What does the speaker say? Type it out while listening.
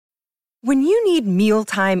When you need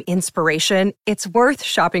mealtime inspiration, it's worth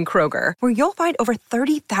shopping Kroger, where you'll find over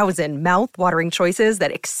 30,000 mouth-watering choices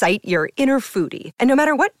that excite your inner foodie. And no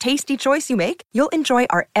matter what tasty choice you make, you'll enjoy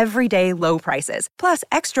our everyday low prices, plus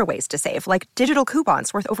extra ways to save, like digital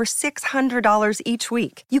coupons worth over $600 each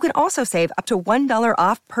week. You can also save up to $1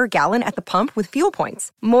 off per gallon at the pump with fuel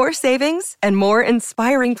points. More savings and more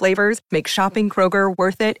inspiring flavors make shopping Kroger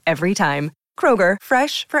worth it every time. Kroger,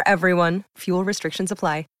 fresh for everyone. Fuel restrictions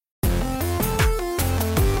apply.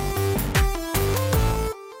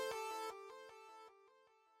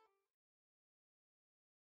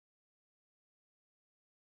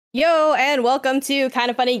 Yo, and welcome to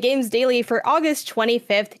Kinda Funny Games Daily for August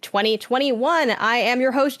 25th, 2021. I am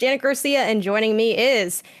your host, Janet Garcia, and joining me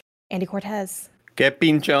is Andy Cortez. Que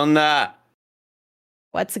pinchonda.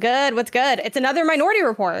 What's good? What's good? It's another Minority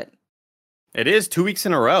Report. It is 2 weeks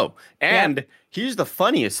in a row. And here's the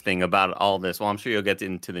funniest thing about all this. Well, I'm sure you'll get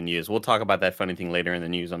into the news. We'll talk about that funny thing later in the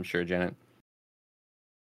news, I'm sure, Janet.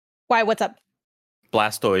 Why? What's up?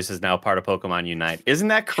 Blastoise is now part of Pokemon Unite. Isn't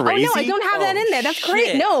that crazy? Oh, no, I don't have that in there. That's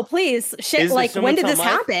great. No, please. Shit, like, when did this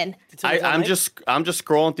happen? I'm just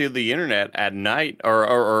scrolling through the internet at night or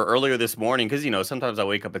earlier this morning because, you know, sometimes I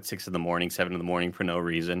wake up at 6 in the morning, 7 in the morning for no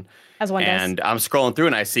reason. As one does. And I'm scrolling through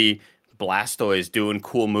and I see Blastoise doing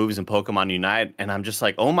cool moves in Pokemon Unite. And I'm just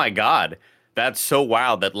like, oh, my God, that's so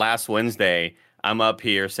wild that last Wednesday I'm up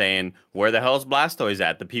here saying, where the hell is Blastoise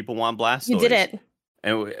at? The people want Blastoise. You did it.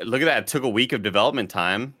 And look at that. It took a week of development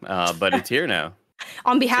time, but it's here now.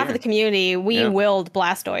 On behalf of the community, we willed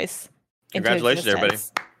Blastoise. Congratulations, everybody.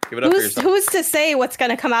 Give it up for yourself. Who's to say what's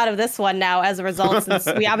going to come out of this one now as a result, since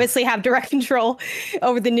we obviously have direct control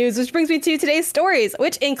over the news, which brings me to today's stories,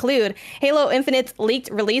 which include Halo Infinite's leaked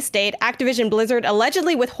release date, Activision Blizzard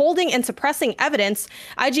allegedly withholding and suppressing evidence,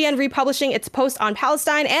 IGN republishing its post on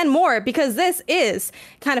Palestine, and more, because this is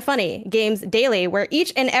Kinda Funny Games Daily, where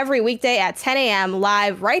each and every weekday at 10 a.m.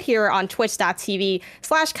 live right here on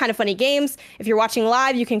twitch.tv/kindafunnygames. If you're watching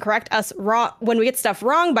live, you can correct us wrong when we get stuff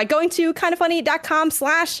wrong by going to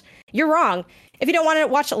kindafunny.com/you're wrong. If you don't want to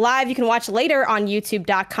watch live, you can watch later on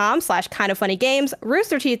youtube.com/kindafunnygames,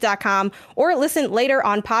 roosterteeth.com, or listen later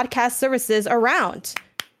on podcast services around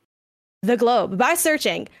the globe by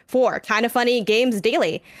searching for Kinda Funny Games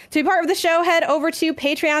Daily. To be part of the show, head over to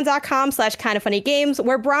patreon.com/kindafunnygames,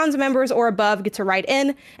 where bronze members or above get to write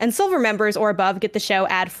in, and silver members or above get the show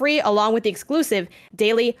ad-free, along with the exclusive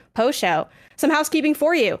daily post show. Some housekeeping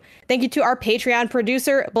for you. Thank you to our Patreon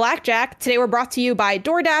producer, Blackjack. Today we're brought to you by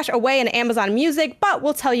DoorDash, Away, and Amazon Music, but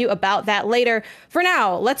we'll tell you about that later. For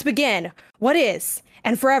now, let's begin what is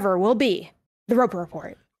and forever will be the Roper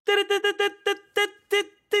Report.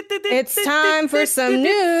 It's time for some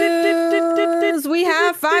news. We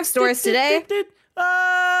have 5 stories today.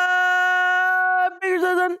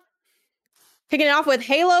 Kicking it off with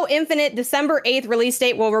Halo Infinite December 8th release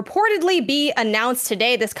date will reportedly be announced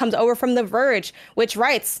today. This comes over from The Verge, which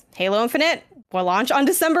writes, Halo Infinite will launch on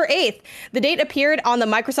December 8th. The date appeared on the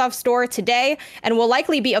Microsoft Store today and will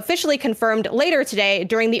likely be officially confirmed later today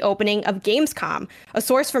during the opening of Gamescom. A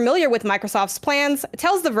source familiar with Microsoft's plans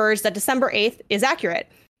tells The Verge that December 8th is accurate.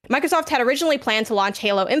 Microsoft had originally planned to launch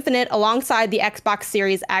Halo Infinite alongside the Xbox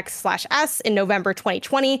Series X/S in November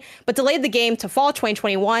 2020, but delayed the game to fall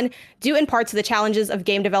 2021 due in part to the challenges of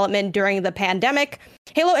game development during the pandemic.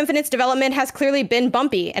 Halo Infinite's development has clearly been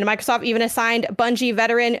bumpy, and Microsoft even assigned Bungie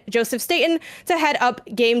veteran Joseph Staten to head up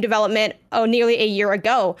game development nearly a year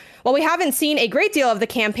ago. While we haven't seen a great deal of the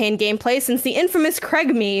campaign gameplay since the infamous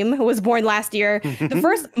Craig meme was born last year, the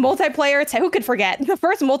first multiplayer, who could forget, the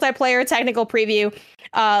first multiplayer technical preview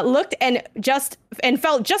looked and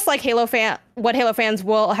felt just like what Halo fans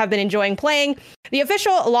will have been enjoying playing. The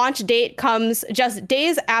official launch date comes just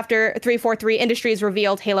days after 343 Industries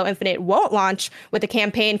revealed Halo Infinite won't launch with the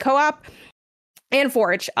campaign co-op and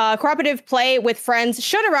Forge. Cooperative play with friends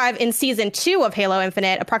should arrive in Season 2 of Halo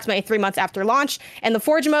Infinite, approximately 3 months after launch, and the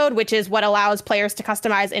Forge mode, which is what allows players to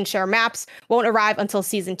customize and share maps, won't arrive until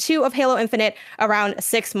Season 2 of Halo Infinite, around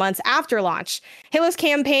 6 months after launch. Halo's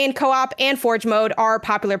campaign, co-op, and Forge mode are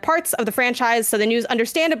popular parts of the franchise, so the news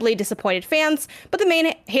understandably disappointed fans, but the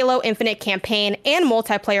main Halo Infinite campaign and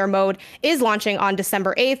multiplayer mode is launching on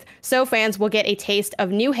December 8th, so fans will get a taste of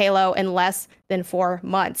new Halo in less than 4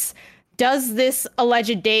 months. Does this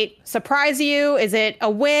alleged date surprise you? Is it a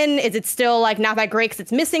win? Is it still like not that great because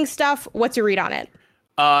it's missing stuff? What's your read on it?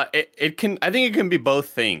 It can. I think it can be both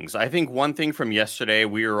things. I think one thing from yesterday,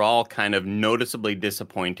 we were all kind of noticeably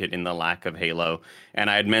disappointed in the lack of Halo, and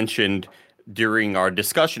I had mentioned during our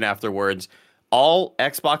discussion afterwards, all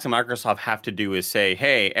Xbox and Microsoft have to do is say,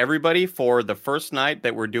 "Hey, everybody, for the first night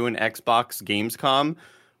that we're doing Xbox Gamescom,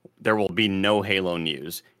 there will be no Halo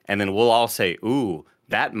news. And then we'll all say, ooh,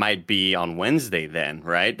 that might be on Wednesday then,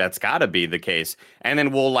 right? That's got to be the case. And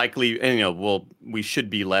then we'll likely, we should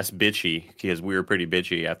be less bitchy because we were pretty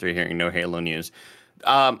bitchy after hearing no Halo news.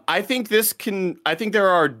 I think there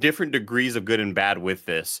are different degrees of good and bad with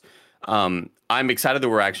this. I'm excited that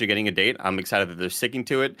we're actually getting a date. I'm excited that they're sticking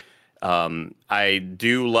to it. I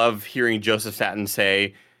do love hearing Joseph Staten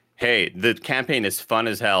say, hey, the campaign is fun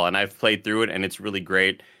as hell, and I've played through it, and it's really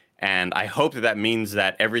great. And I hope that means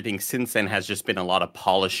that everything since then has just been a lot of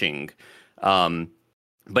polishing.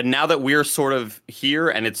 But now that we're sort of here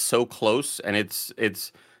and it's so close and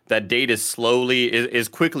it's that date is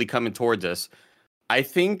quickly coming towards us, I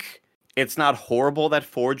think it's not horrible that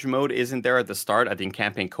Forge mode isn't there at the start. I think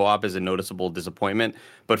campaign co-op is a noticeable disappointment.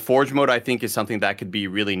 But Forge mode, I think, is something that could be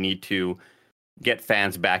really neat to get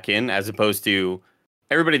fans back in, as opposed to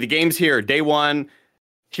everybody, the game's here, day one.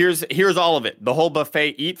 Here's all of it. The whole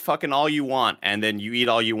buffet, eat fucking all you want, and then you eat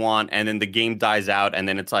all you want, and then the game dies out, and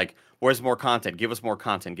then it's like, where's more content? Give us more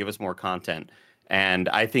content. Give us more content. And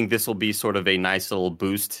I think this will be sort of a nice little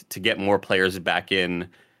boost to get more players back in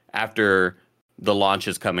after the launch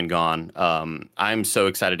has come and gone. I'm so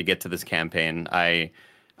excited to get to this campaign.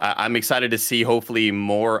 I'm excited to see hopefully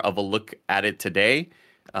more of a look at it today.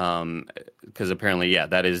 Because apparently,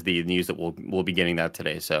 that is the news that we'll be getting that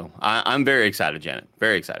today. So I'm very excited, Janet.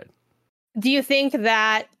 Very excited. Do you think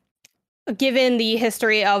that, given the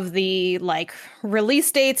history of the release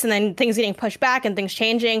dates and then things getting pushed back and things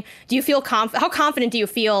changing, do you feel how confident do you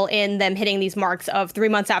feel in them hitting these marks of 3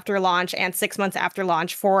 months after launch and 6 months after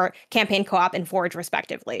launch for campaign co-op and Forge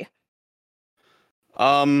respectively?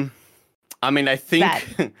 I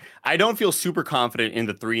think I don't feel super confident in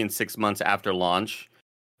the 3 and 6 months after launch,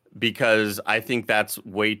 because I think that's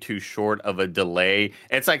way too short of a delay.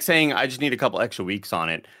 It's like saying I just need a couple extra weeks on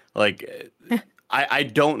it. I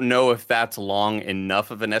don't know if that's long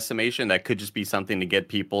enough of an estimation. That could just be something to get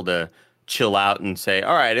people to chill out and say,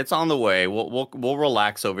 all right, it's on the way. We'll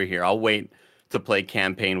relax over here. I'll wait to play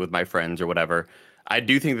campaign with my friends or whatever. I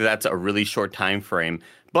do think that that's a really short time frame,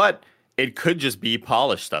 but it could just be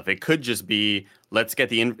polished stuff. It could just be, let's get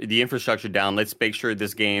the infrastructure down. Let's make sure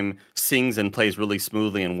this game sings and plays really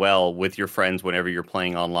smoothly and well with your friends whenever you're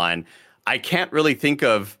playing online. I can't really think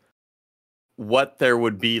of what there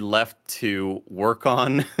would be left to work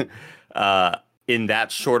on in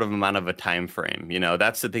that short of amount of a time frame.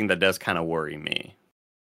 That's the thing that does kind of worry me.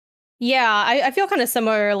 Yeah, I feel kind of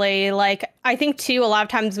similarly. I think, too, a lot of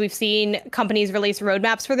times we've seen companies release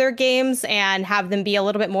roadmaps for their games and have them be a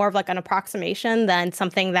little bit more of an approximation than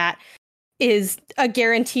something that is a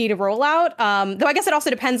guaranteed rollout. Though I guess it also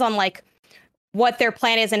depends on what their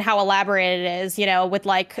plan is and how elaborate it is, with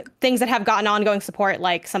things that have gotten ongoing support,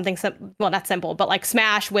 something, not simple, but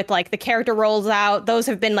Smash with the character rolls out. Those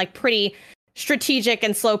have been pretty strategic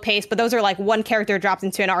and slow paced, but those are one character dropped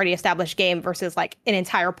into an already established game versus an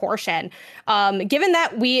entire portion. Given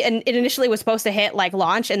that it initially was supposed to hit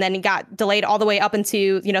launch and then it got delayed all the way up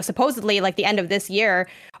into supposedly the end of this year,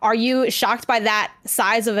 are you shocked by that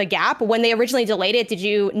size of a gap? When they originally delayed it, did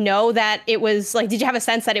you know that it was did you have a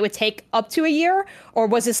sense that it would take up to a year, or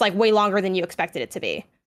was this way longer than you expected it to be?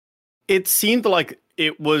 It seemed like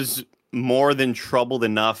it was more than troubled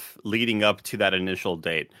enough leading up to that initial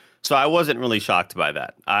date. So I wasn't really shocked by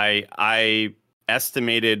that. I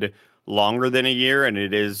estimated longer than a year, and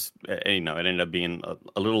it is, it ended up being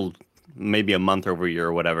a little, maybe a month over a year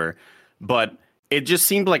or whatever. But it just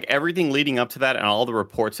seemed like everything leading up to that and all the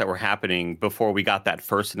reports that were happening before we got that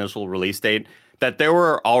first initial release date, that there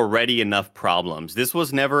were already enough problems. This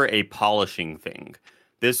was never a polishing thing.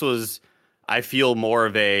 This was, I feel, more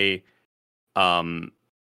of a,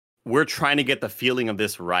 we're trying to get the feeling of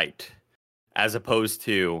this right, as opposed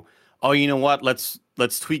to, oh, you know what? Let's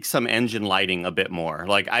tweak some engine lighting a bit more.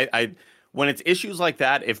 I when it's issues like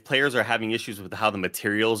that, if players are having issues with how the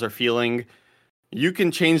materials are feeling, you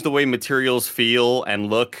can change the way materials feel and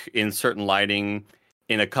look in certain lighting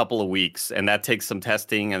in a couple of weeks, and that takes some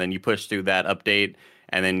testing, and then you push through that update,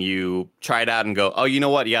 and then you try it out and go, oh, you know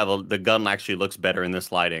what? Yeah, the gun actually looks better in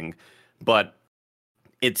this lighting. But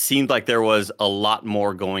it seemed like there was a lot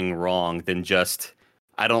more going wrong than just,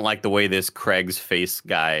 I don't like the way this Craig's face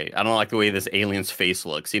guy, I don't like the way this alien's face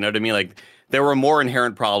looks. You know what I mean? There were more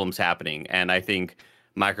inherent problems happening. And I think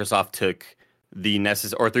Microsoft took the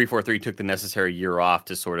or 343 took the necessary year off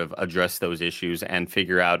to sort of address those issues and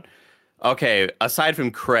figure out, okay, aside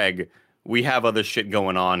from Craig, we have other shit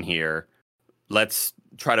going on here. Let's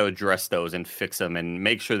try to address those and fix them and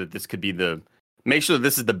make sure that this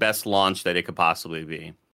is the best launch that it could possibly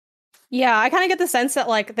be. Yeah, I kind of get the sense that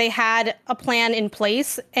like they had a plan in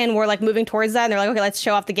place and were like moving towards that. And they're like, okay, let's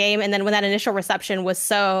show off the game. And then when that initial reception was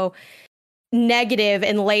so negative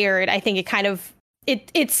and layered, I think it kind of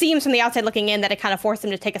it seems from the outside looking in that it kind of forced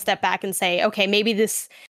them to take a step back and say, okay, maybe this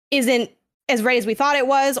isn't as ready as we thought it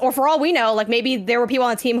was. Or for all we know, like maybe there were people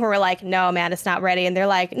on the team who were like, no, man, it's not ready. And they're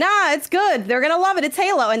like, nah, it's good. They're going to love it. It's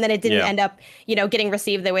Halo. And then it didn't end up, getting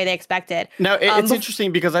received the way they expected. Now, it's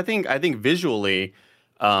interesting because I think visually,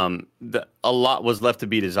 a lot was left to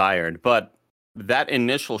be desired, but that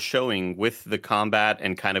initial showing with the combat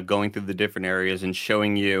and kind of going through the different areas and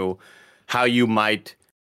showing you how you might,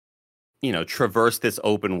 traverse this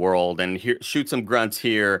open world and shoot some grunts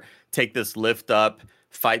here, take this lift up,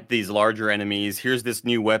 fight these larger enemies. Here's this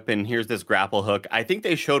new weapon. Here's this grapple hook. I think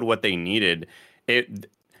they showed what they needed.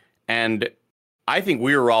 And I think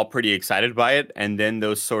we were all pretty excited by it. And then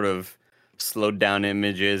those sort of slowed down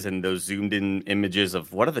images and those zoomed in images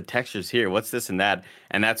of what are the textures here? What's this and that?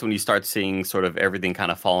 And that's when you start seeing sort of everything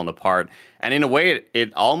kind of falling apart. And in a way,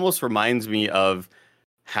 it almost reminds me of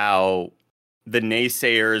how the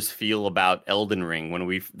naysayers feel about Elden Ring when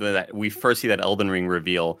we first see that Elden Ring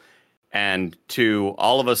reveal. And to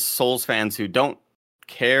all of us Souls fans who don't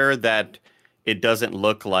care that it doesn't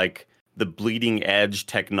look like the bleeding edge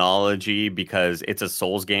technology because it's a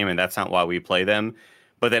Souls game and that's not why we play them.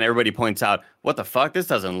 But then everybody points out, what the fuck? This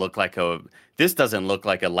doesn't look like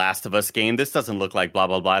a Last of Us game. This doesn't look like blah,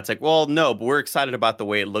 blah, blah. It's like, well, no, but we're excited about the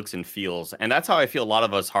way it looks and feels. And that's how I feel a lot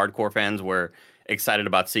of us hardcore fans were excited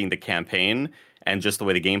about seeing the campaign and just the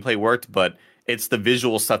way the gameplay worked. But it's the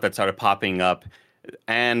visual stuff that started popping up.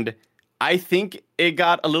 And I think it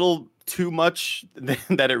got a little too much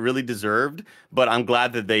that it really deserved. But I'm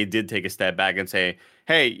glad that they did take a step back and say,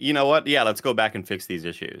 hey, you know what? Yeah, let's go back and fix these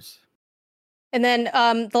issues. And then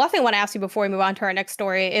the last thing I want to ask you before we move on to our next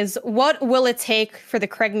story is, what will it take for the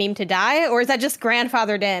Craig meme to die? Or is that just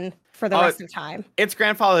grandfathered in for the rest of time? It's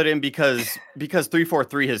grandfathered in because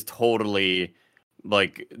 343 has totally,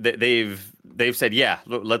 like, they've said, yeah,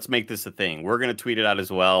 let's make this a thing. We're going to tweet it out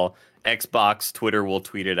as well. Xbox, Twitter will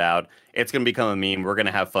tweet it out. It's going to become a meme. We're going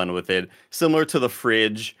to have fun with it. Similar to the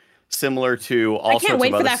fridge. Similar to all sorts of I can't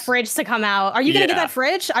wait for that fridge to come out. Are you going to get that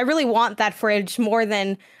fridge? I really want that fridge more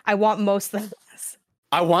than I want most of this.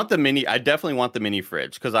 I definitely want the mini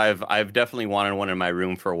fridge because I've definitely wanted one in my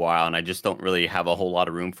room for a while and I just don't really have a whole lot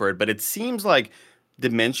of room for it. But it seems like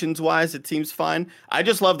dimensions wise, it seems fine. I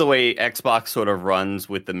just love the way Xbox sort of runs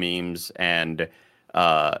with the memes and,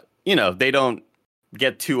 they don't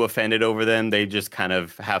get too offended over them. They just kind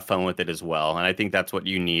of have fun with it as well. And I think that's what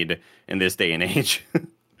you need in this day and age.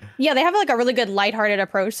 Yeah, they have like a really good lighthearted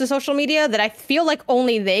approach to social media that I feel like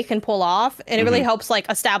only they can pull off. And it really helps like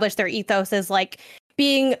establish their ethos as like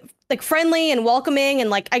being like friendly and welcoming.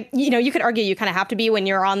 And like, you could argue you kind of have to be when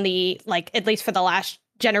you're on the, like, at least for the last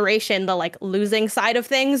generation, the like losing side of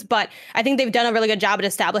things. But I think they've done a really good job at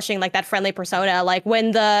establishing like that friendly persona. Like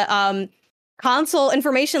when the console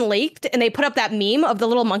information leaked and they put up that meme of the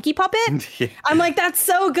little monkey puppet. Yeah. I'm like, that's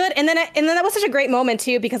so good. And then that was such a great moment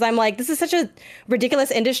too, because I'm like, this is such a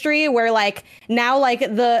ridiculous industry where like now like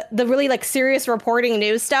the really like serious reporting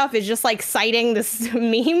news stuff is just like citing this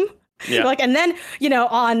meme. Yeah. Like, and then,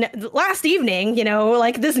 on last evening,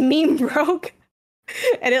 like this meme broke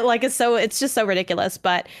and it like it's just so ridiculous.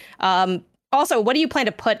 But also, what do you plan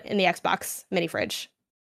to put in the Xbox mini fridge?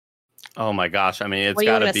 Oh my gosh. I mean, it's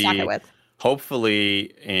gotta be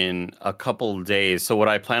hopefully in a couple days. So what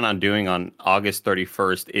I plan on doing on August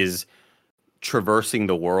 31st is traversing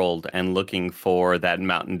the world and looking for that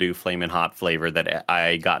Mountain Dew Flamin' Hot flavor that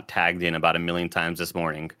I got tagged in about 1 million times this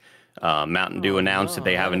morning. Mountain Dew announced that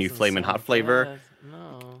they have a new Flamin' Hot flavor.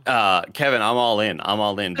 No. Kevin, I'm all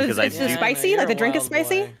in because is it spicy? Like the drink is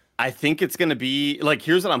spicy? Boy. I think it's going to be like,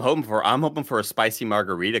 here's what I'm hoping for. I'm hoping for a spicy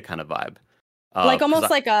margarita kind of vibe. Like almost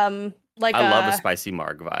like I love a spicy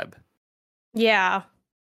marg vibe. Yeah.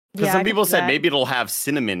 Because some people said maybe it'll have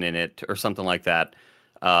cinnamon in it or something like that.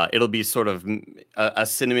 It'll be sort of a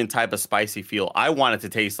cinnamon type of spicy feel. I want it to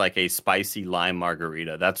taste like a spicy lime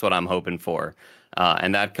margarita. That's what I'm hoping for.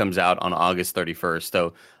 And that comes out on August 31st.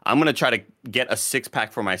 So I'm going to try to get a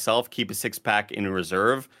 6-pack for myself, keep a 6-pack in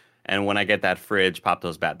reserve. And when I get that fridge, pop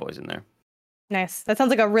those bad boys in there. Nice. That sounds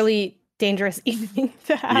like a really dangerous evening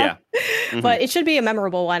to have. Yeah. Mm-hmm. But it should be a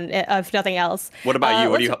memorable one, if nothing else. What about you?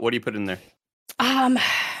 What do you put in there?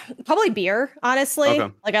 Probably beer, honestly.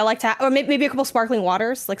 Okay. Like I like to, or maybe a couple sparkling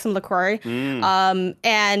waters, like some LaCroix.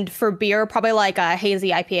 And for beer, probably like hazy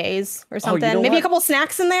IPAs or something. Maybe a couple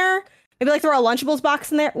snacks in there. Maybe like throw a Lunchables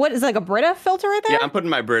box in there. What is it, like a Brita filter right there? Yeah, I'm putting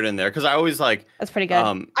my Brita in there because I always like. That's pretty good.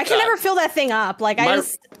 I can never fill that thing up. Like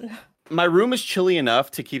my room is chilly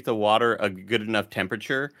enough to keep the water a good enough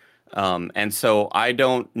temperature. And so I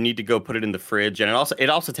don't need to go put it in the fridge, and it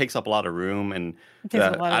also takes up a lot of room, and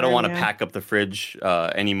I don't want to pack up the fridge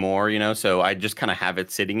anymore, so I just kind of have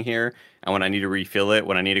it sitting here, and when I need to refill it,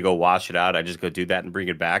 when I need to go wash it out, I just go do that and bring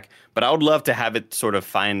it back. But I would love to have it sort of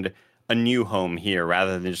find a new home here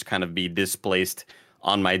rather than just kind of be displaced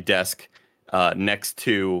on my desk next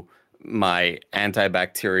to my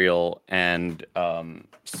antibacterial and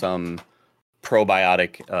some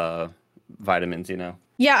probiotic vitamins,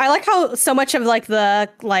 Yeah, I like how so much of the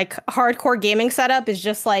hardcore gaming setup is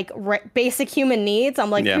just basic human needs. I'm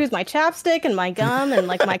like, here's my chapstick and my gum and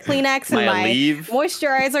my Kleenex and my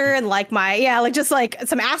moisturizer and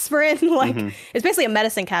some aspirin. It's basically a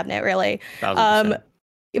medicine cabinet, really. 1,000%.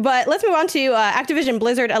 But let's move on to Activision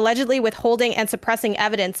Blizzard allegedly withholding and suppressing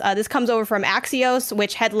evidence. This comes over from Axios,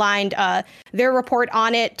 which headlined their report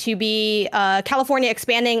on it to be California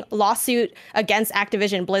expanding lawsuit against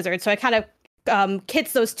Activision Blizzard. So I kind of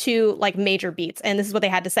hits those two major beats, and this is what they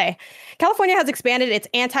had to say. California has expanded its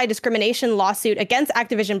anti-discrimination lawsuit against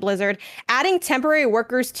Activision Blizzard, adding temporary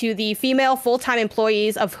workers to the female full-time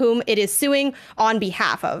employees of whom it is suing on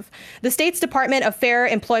behalf of. The state's Department of Fair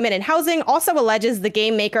Employment and Housing also alleges the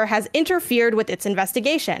game maker has interfered with its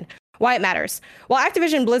investigation. Why it matters. While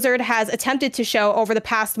Activision Blizzard has attempted to show over the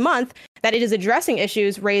past month that it is addressing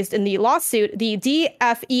issues raised in the lawsuit, the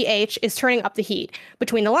DFEH is turning up the heat.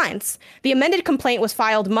 Between the lines, the amended complaint was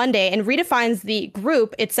filed Monday and redefines the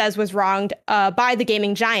group it says was wronged by the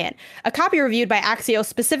gaming giant. A copy reviewed by Axios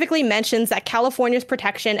specifically mentions that California's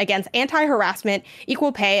protection against anti-harassment,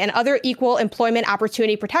 equal pay, and other equal employment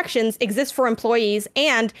opportunity protections exist for employees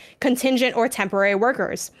and contingent or temporary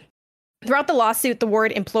workers. Throughout the lawsuit, the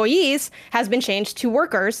word employees has been changed to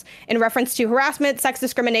workers in reference to harassment, sex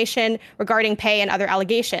discrimination regarding pay, and other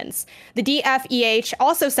allegations. The DFEH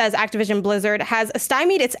also says Activision Blizzard has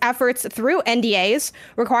stymied its efforts through NDAs,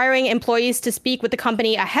 requiring employees to speak with the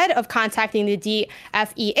company ahead of contacting the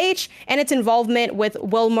DFEH, and its involvement with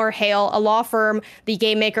WilmerHale, a law firm the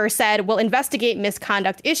game maker said will investigate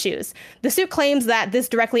misconduct issues. The suit claims that this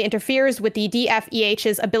directly interferes with the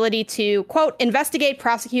DFEH's ability to, quote, investigate,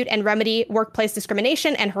 prosecute, and remedy workplace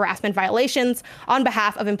discrimination and harassment violations on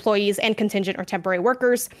behalf of employees and contingent or temporary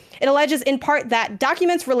workers. It alleges in part that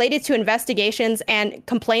documents related to investigations and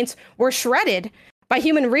complaints were shredded by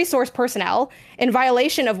human resource personnel in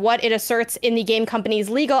violation of what it asserts in the game company's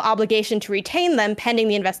legal obligation to retain them pending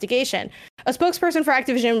the investigation. A spokesperson for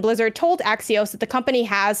Activision Blizzard told Axios that the company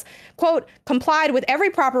has, quote, complied with every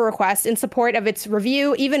proper request in support of its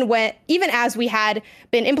review, even as we had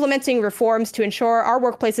been implementing reforms to ensure our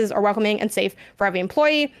workplaces are welcoming and safe for every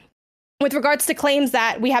employee. With regards to claims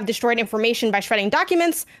that we have destroyed information by shredding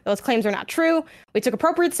documents, those claims are not true. We took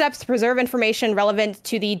appropriate steps to preserve information relevant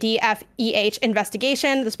to the DFEH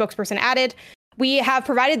investigation, the spokesperson added. We have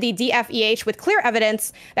provided the DFEH with clear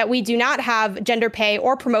evidence that we do not have gender pay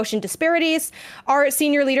or promotion disparities. Our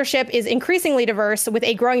senior leadership is increasingly diverse, with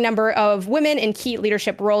a growing number of women in key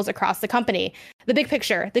leadership roles across the company. The big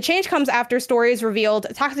picture. The change comes after stories revealed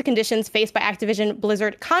toxic conditions faced by Activision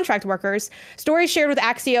Blizzard contract workers. Stories shared with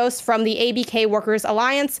Axios from the ABK Workers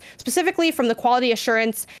Alliance, specifically from the Quality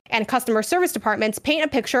Assurance and Customer Service departments, paint a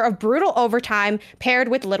picture of brutal overtime paired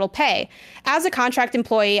with little pay. As a contract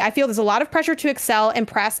employee, I feel there's a lot of pressure to excel,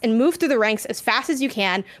 impress, and move through the ranks as fast as you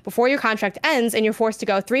can before your contract ends and you're forced to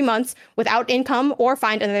go 3 months without income or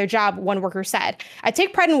find another job, one worker said. I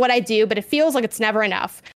take pride in what I do, but it feels like it's never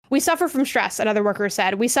enough. We suffer from stress, another worker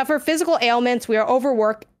said. We suffer physical ailments. We are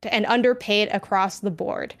overworked and underpaid across the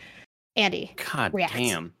board. Andy, God react.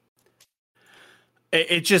 Damn.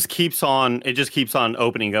 It just keeps on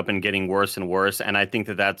opening up and getting worse and worse. And I think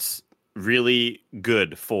that that's really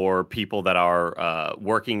good for people that are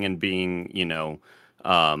working and being,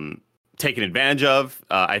 taken advantage of.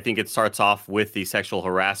 I think it starts off with the sexual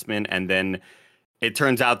harassment, and then it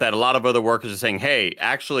turns out that a lot of other workers are saying, hey,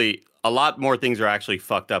 actually, a lot more things are actually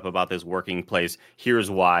fucked up about this working place. Here's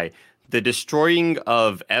why. The destroying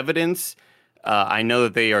of evidence, I know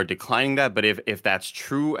that they are declining that, but if that's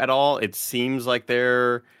true at all, it seems like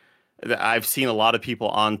I've seen a lot of people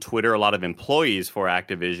on Twitter, a lot of employees for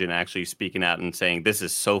Activision actually speaking out and saying, this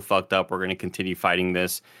is so fucked up, we're going to continue fighting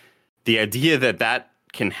this. The idea that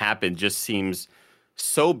can happen just seems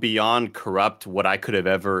so beyond corrupt what I could have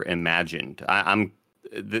ever imagined.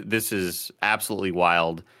 This is absolutely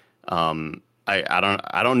wild.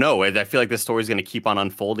 I don't know. I feel like this story is going to keep on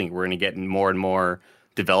unfolding. We're going to get more and more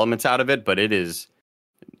developments out of it, but it is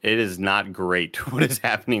not great what is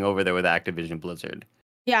happening over there with Activision Blizzard.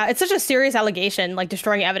 Yeah, it's such a serious allegation,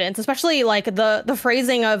 destroying evidence, especially the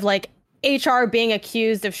phrasing of HR being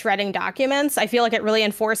accused of shredding documents. I feel like it really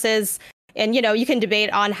enforces, and you can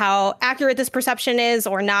debate on how accurate this perception is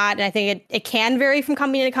or not. And I think it can vary from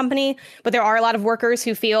company to company, but there are a lot of workers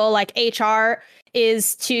who feel like HR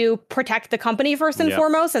is to protect the company first and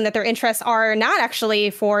foremost, and that their interests are not actually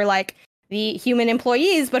for like the human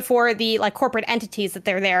employees, but for the like corporate entities that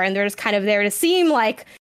they're there. And they're just kind of there to seem like,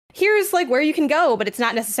 here's like where you can go, but it's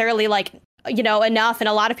not necessarily like, enough. And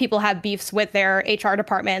a lot of people have beefs with their HR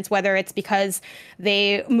departments, whether it's because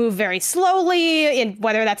they move very slowly, and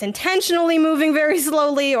whether that's intentionally moving very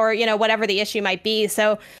slowly, or, whatever the issue might be.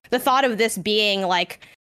 So the thought of this being like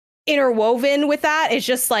interwoven with that is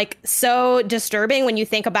just like so disturbing when you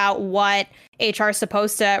think about what HR is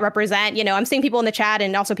supposed to represent. I'm seeing people in the chat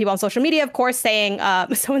and also people on social media, of course, saying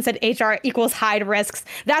someone said HR equals high risks.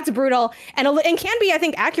 That's brutal and can be, I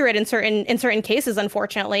think, accurate in certain cases,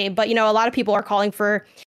 unfortunately. But a lot of people are calling for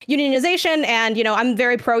unionization, and I'm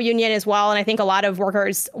very pro-union as well, and I think a lot of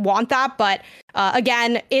workers want that. But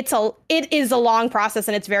again, it is a long process,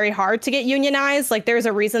 and it's very hard to get unionized. Like, there's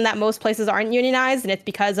a reason that most places aren't unionized, and it's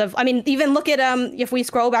because of, even look at if we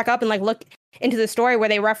scroll back up and like look into the story where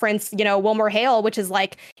they reference WilmerHale, which is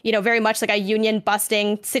like very much like a union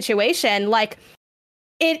busting situation. Like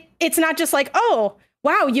it's not just like, oh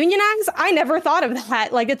wow, unionize, I never thought of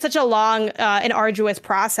that. Like, it's such a long and arduous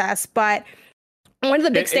process. But one of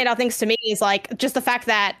the big standout things to me is like just the fact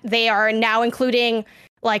that they are now including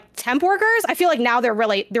like temp workers. I feel like now they're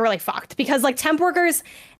really fucked, because like temp workers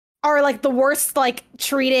are like the worst like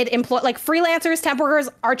treated like freelancers. Temp workers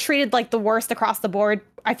are treated like the worst across the board,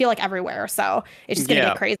 I feel like, everywhere. So it's just gonna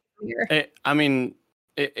get crazy here.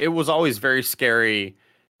 It was always very scary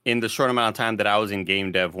in the short amount of time that I was in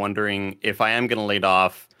game dev, wondering if I am gonna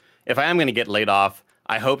get laid off,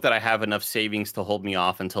 I hope that I have enough savings to hold me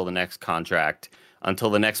off until the next contract,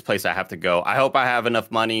 until the next place I have to go. I hope I have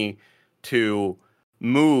enough money to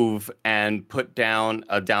move and put down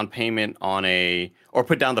a down payment or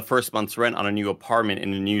put down the first month's rent on a new apartment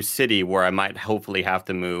in a new city where I might hopefully have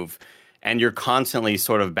to move. And you're constantly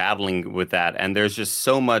sort of battling with that. And there's just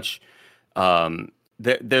so much,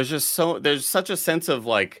 there's such a sense of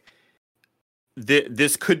like,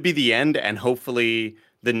 this could be the end, and hopefully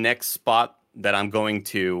the next spot that I'm going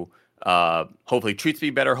to hopefully treats me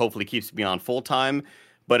better, hopefully keeps me on full time.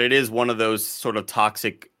 But it is one of those sort of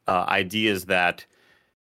toxic ideas that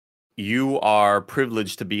you are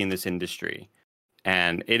privileged to be in this industry,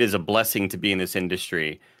 and it is a blessing to be in this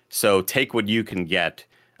industry. So take what you can get.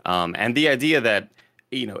 And the idea that,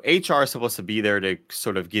 HR is supposed to be there to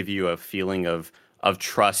sort of give you a feeling of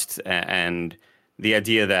trust, and the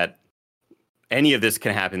idea that any of this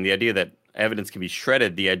can happen, the idea that evidence can be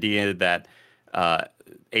shredded, the idea that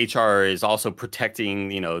HR is also protecting,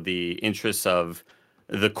 the interests of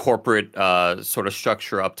the corporate sort of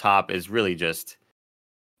structure up top is really just,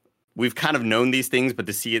 we've kind of known these things, but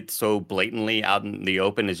to see it so blatantly out in the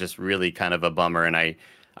open is just really kind of a bummer. And I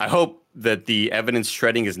hope that the evidence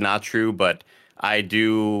shredding is not true, but I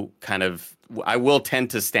will tend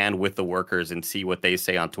to stand with the workers and see what they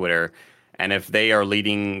say on Twitter. And if they are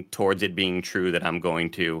leading towards it being true, that I'm going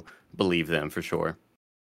to believe them for sure.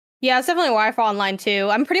 Yeah, it's definitely why I fall in line too.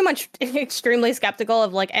 I'm pretty much extremely skeptical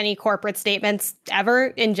of like any corporate statements ever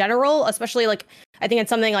in general, especially like I think it's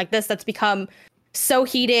something like this that's become so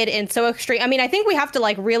heated and so extreme. I think we have to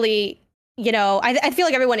like really, I feel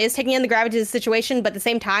like everyone is taking in the gravity of the situation, but at the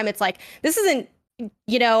same time, it's like, this isn't,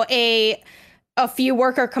 a few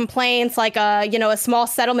worker complaints, like a small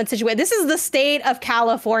settlement situation. This is the state of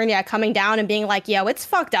California coming down and being like, yo, it's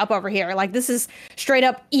fucked up over here. Like, this is straight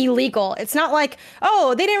up illegal. It's not like,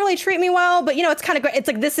 oh, they didn't really treat me well, but it's kind of great. It's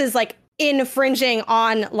like, this is like infringing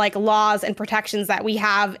on like laws and protections that we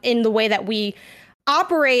have in the way that we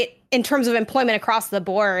operate in terms of employment across the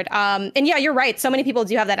board. And yeah, you're right. So many people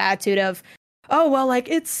do have that attitude of, oh, well, like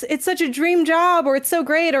it's such a dream job, or it's so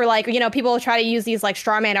great, or like, people try to use these like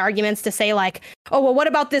straw man arguments to say like, oh, well, what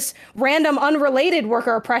about this random unrelated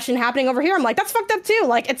worker oppression happening over here? I'm like, that's fucked up too.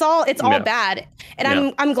 Like, it's all bad.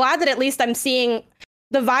 And I'm glad that at least I'm seeing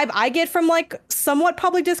the vibe I get from like somewhat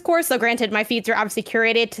public discourse. So granted, my feeds are obviously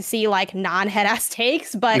curated to see like non-head ass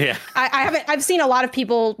takes, but I've seen a lot of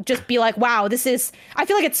people just be like, wow, I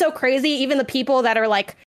feel like it's so crazy. Even the people that are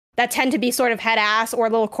like, that tend to be sort of head ass or a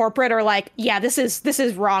little corporate, or like, yeah, this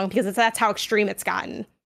is wrong, because that's how extreme it's gotten.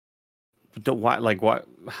 What?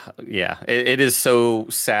 Yeah, it is so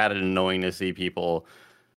sad and annoying to see people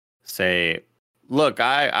say, look,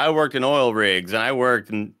 I worked in oil rigs and I worked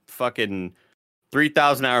in fucking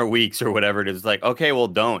 3,000-hour weeks or whatever it is. Like, okay,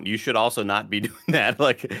 well, you should also not be doing that.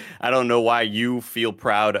 Like, I don't know why you feel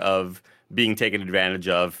proud of being taken advantage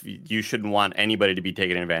of. You shouldn't want anybody to be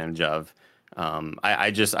taken advantage of.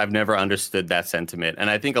 I've never understood that sentiment. And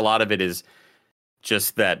I think a lot of it is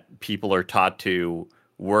just that people are taught to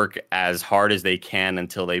work as hard as they can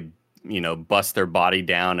until they, bust their body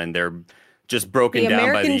down and they're just broken down by the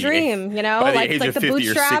American dream, by the like age of the 50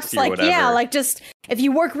 bootstraps, or 60 or whatever. like just if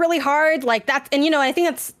you work really hard, like that. And, I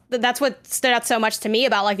think that's what stood out so much to me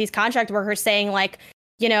about like these contract workers saying like,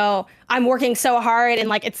 I'm working so hard and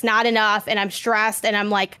like it's not enough and I'm stressed and I'm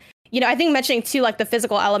like, I think mentioning too, like the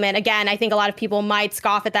physical element, again, I think a lot of people might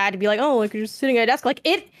scoff at that and be like, oh, like you're just sitting at a desk. Like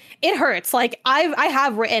it hurts. Like I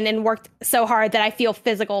have written and worked so hard that I feel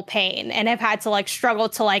physical pain and have had to like struggle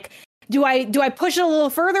to like, do I push it a little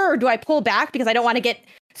further or do I pull back because I don't want to get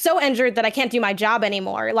so injured that I can't do my job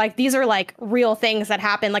anymore? Like these are like real things that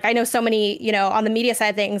happen. Like I know so many, on the media side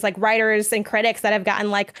of things, like writers and critics that have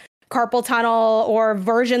gotten like carpal tunnel or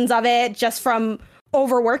versions of it just from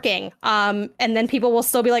overworking. And then people will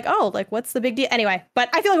still be like, oh, like what's the big deal? Anyway, but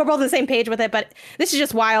I feel like we're both on the same page with it, but this is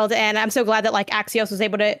just wild. And I'm so glad that like Axios was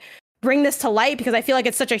able to bring this to light because I feel like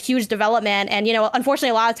it's such a huge development. And, unfortunately,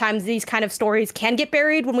 a lot of times these kind of stories can get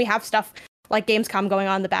buried when we have stuff like Gamescom going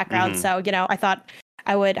on in the background. So, I thought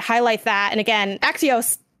I would highlight that. And again,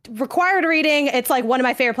 Axios, required reading. It's like one of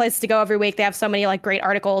my favorite places to go every week. They have so many like great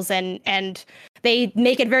articles and they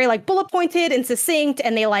make it very like bullet pointed and succinct.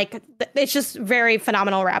 And they like, it's just very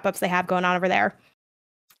phenomenal wrap ups they have going on over there.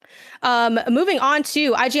 Moving on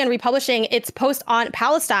to IGN republishing its post on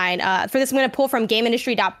Palestine. For this, I'm going to pull from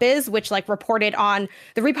GameIndustry.biz, which like reported on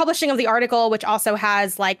the republishing of the article, which also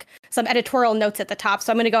has like some editorial notes at the top.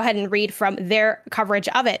 So I'm going to go ahead and read from their coverage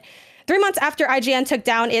of it. 3 months after IGN took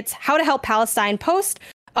down its How to Help Palestine post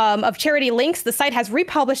of charity links, the site has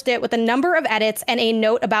republished it with a number of edits and a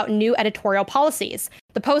note about new editorial policies.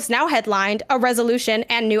 The post, now headlined "A Resolution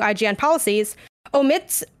and New IGN Policies,"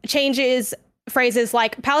 omits changes phrases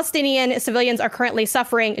like "Palestinian civilians are currently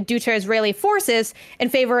suffering due to Israeli forces" in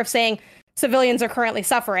favor of saying "civilians are currently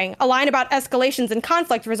suffering." A line about escalations in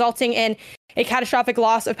conflict resulting in a catastrophic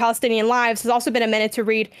loss of Palestinian lives has also been amended to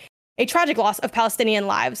read "A tragic loss of Palestinian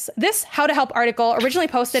lives." This How to Help article, originally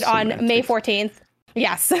posted on May 14th,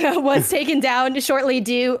 was taken down shortly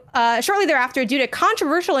thereafter due to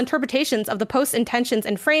controversial interpretations of the post's intentions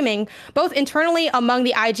and framing, both internally among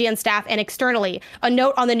the IGN staff and externally. A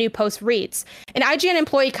note on the new post reads, "An IGN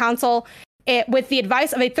employee council, with the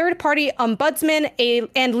advice of a third-party ombudsman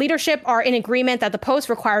and leadership, are in agreement that the post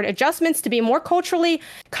required adjustments to be more culturally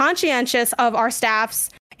conscientious of our staff's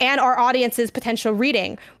and our audience's potential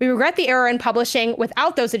reading. We regret the error in publishing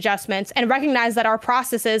without those adjustments and recognize that our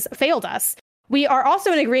processes failed us. We are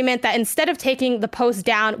also in agreement that instead of taking the post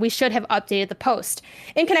down, we should have updated the post."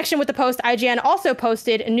 In connection with the post, IGN also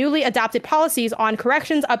posted newly adopted policies on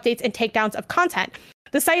corrections, updates, and takedowns of content.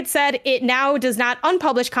 The site said it now does not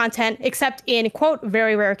unpublish content except in, quote,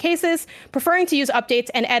 "very rare cases," preferring to use updates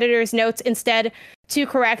and editors' notes instead to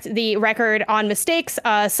correct the record on mistakes.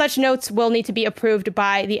 Such notes will need to be approved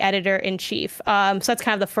by the editor-in-chief. So that's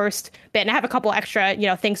kind of the first bit. And I have a couple extra,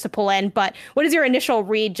 things to pull in. But what is your initial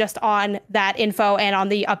read just on that info and on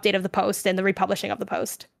the update of the post and the republishing of the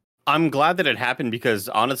post? I'm glad that it happened because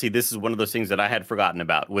honestly, this is one of those things that I had forgotten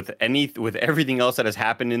about. With everything else that has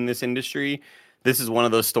happened in this industry, this is one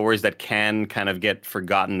of those stories that can kind of get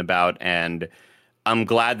forgotten about. And I'm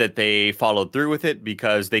glad that they followed through with it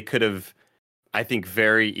because they could have, I think,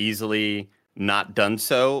 very easily not done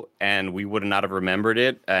so, and we would not have remembered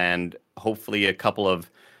it. And hopefully a couple of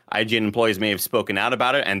IGN employees may have spoken out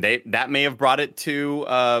about it, and that may have brought it to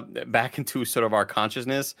back into sort of our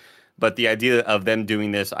consciousness. But the idea of them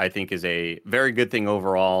doing this, I think, is a very good thing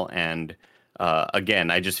overall. And again,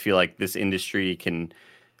 I just feel like this industry can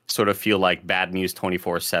sort of feel like bad news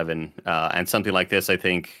 24/7. And something like this, I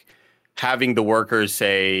think, having the workers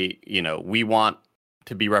say, we want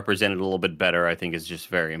to be represented a little bit better, I think is just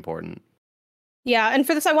very important. Yeah, and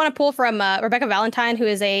for this, I want to pull from Rebecca Valentine, who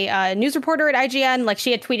is a news reporter at IGN. Like,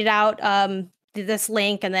 she had tweeted out this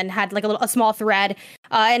link and then had like a small thread.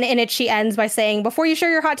 And in it, she ends by saying, "Before you share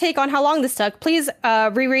your hot take on how long this took, please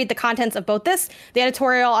reread the contents of both this, the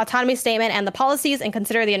editorial autonomy statement, and the policies, and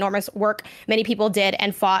consider the enormous work many people did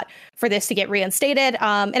and fought for this to get reinstated."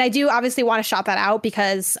 And I do obviously want to shout that out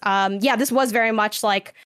because, this was very much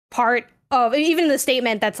like part of, even the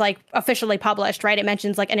statement that's like officially published, right? It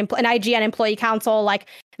mentions like an IGN employee council, like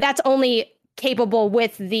that's only capable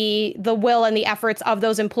with the will and the efforts of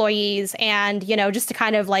those employees. And, just to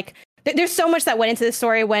kind of like, there's so much that went into this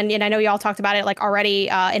story and I know you all talked about it like already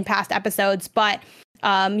in past episodes, but,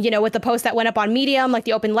 with the post that went up on Medium, like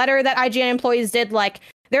the open letter that IGN employees did, like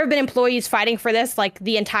there have been employees fighting for this like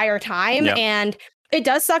the entire time. Yep. And it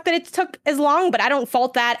does suck that it took as long, but I don't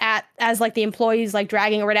fault that as like the employees like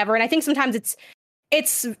dragging or whatever. And I think sometimes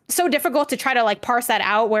it's so difficult to try to like parse that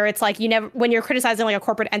out, where it's like when you're criticizing like a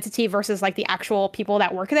corporate entity versus like the actual people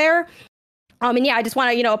that work there. And yeah, I just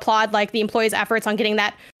want to, applaud like the employees' efforts on getting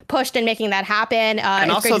that pushed and making that happen.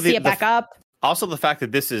 And it's great to see it back up. Also, the fact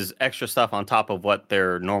that this is extra stuff on top of what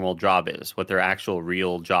their normal job is, what their actual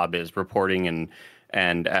real job is, reporting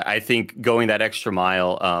and I think going that extra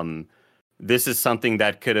mile. This is something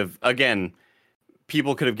that could have, again,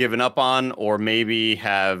 people could have given up on, or maybe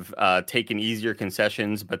have taken easier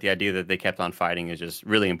concessions. But the idea that they kept on fighting is just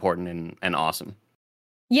really important and awesome.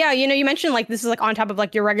 Yeah, you mentioned like this is like on top of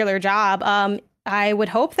like your regular job. I would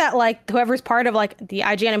hope that like whoever's part of like the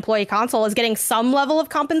IGN Employee Council is getting some level of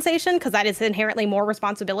compensation, because that is inherently more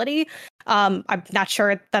responsibility. I'm not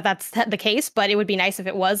sure that that's the case, but it would be nice if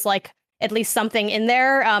it was like at least something in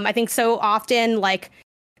there. I think so often like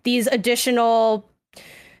these additional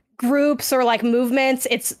groups or like movements,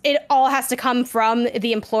 it all has to come from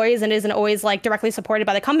the employees and isn't always like directly supported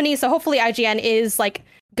by the company. So hopefully IGN is like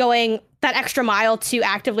going that extra mile to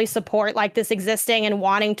actively support like this existing and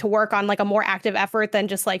wanting to work on like a more active effort than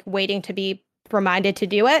just like waiting to be reminded to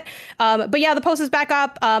do it. But yeah, the post is back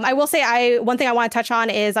up. I will say one thing I want to touch on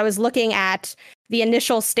is I was looking at the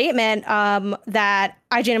initial statement that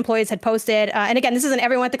IGN employees had posted. And again, this isn't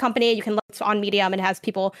everyone at the company. You can look on Medium, and it has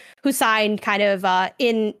people who signed kind of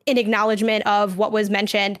in acknowledgement of what was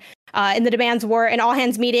mentioned. And the demands were an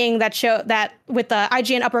all-hands meeting that showed that with the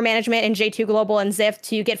IGN upper management and J2 Global and Ziff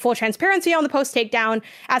to get full transparency on the post takedown,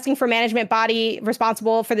 asking for management body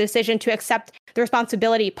responsible for the decision to accept the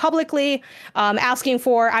responsibility publicly, asking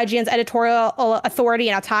for IGN's editorial authority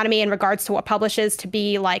and autonomy in regards to what publishes to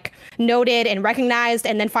be like noted and recognized,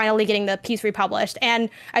 and then finally getting the piece republished. And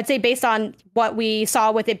I'd say based on what we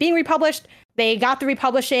saw with it being republished, they got the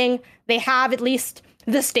republishing. They have at least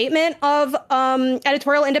the statement of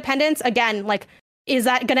editorial independence. Again, like, is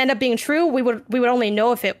that going to end up being true? We would only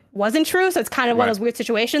know if it wasn't true. So it's kind of one of those weird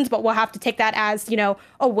situations, but we'll have to take that as,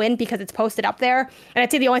 a win because it's posted up there. And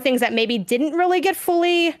I'd say the only things that maybe didn't really get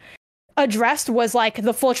fully addressed was like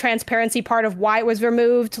the full transparency part of why it was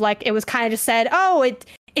removed. Like it was kind of just said, oh, it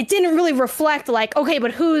didn't really reflect like, okay,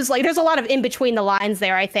 but who's like, there's a lot of in between the lines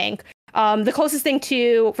there, I think. The closest thing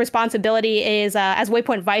to responsibility is, as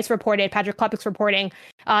Waypoint Vice reported, Patrick Klepek's reporting,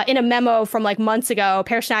 in a memo from like months ago,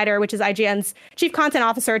 Per Schneider, which is IGN's chief content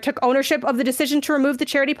officer, took ownership of the decision to remove the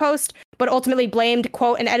charity post, but ultimately blamed,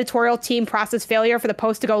 quote, an editorial team process failure for the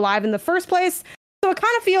post to go live in the first place. So it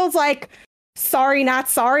kind of feels like sorry, not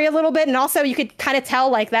sorry a little bit. And also you could kind of tell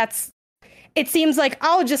like it seems like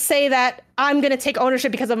I'll just say that I'm going to take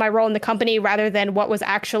ownership because of my role in the company rather than what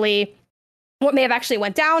may have actually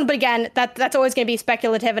went down. But again, that's always going to be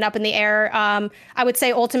speculative and up in the air. I would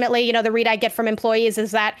say ultimately, the read I get from employees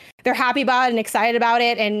is that they're happy about it and excited about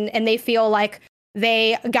it. And they feel like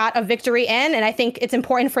they got a victory in. And I think it's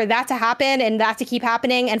important for that to happen and that to keep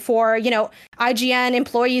happening. And for, IGN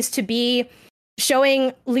employees to be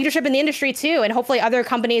showing leadership in the industry too. And hopefully other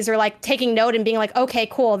companies are like taking note and being like, okay,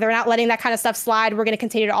 cool. They're not letting that kind of stuff slide. We're going to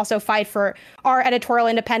continue to also fight for our editorial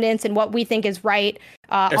independence and what we think is right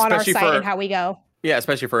on our site and how we go. Yeah,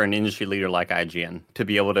 especially for an industry leader like IGN to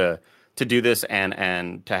be able to do this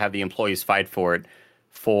and to have the employees fight for it,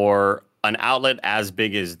 for an outlet as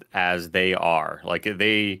big as they are. Like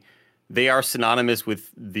they are synonymous with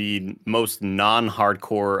the most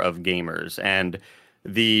non-hardcore of gamers, and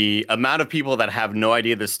the amount of people that have no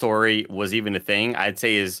idea the story was even a thing, I'd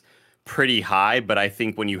say is pretty high. But I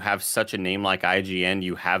think when you have such a name like IGN,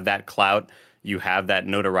 you have that clout, you have that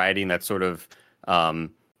notoriety, and that sort of,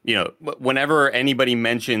 whenever anybody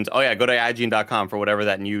mentions, oh yeah, go to IGN.com for whatever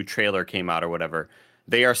that new trailer came out or whatever,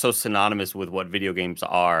 they are so synonymous with what video games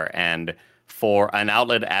are. And for an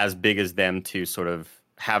outlet as big as them to sort of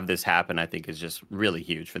have this happen, I think is just really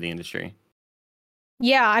huge for the industry.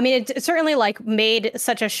 Yeah, I mean, it certainly like made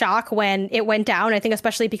such a shock when it went down. I think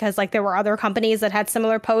especially because like there were other companies that had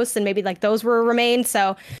similar posts and maybe like those were remained.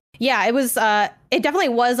 So yeah, it was it definitely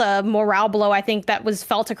was a morale blow, I think, that was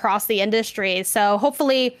felt across the industry. So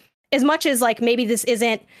hopefully, as much as like maybe this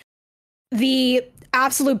isn't the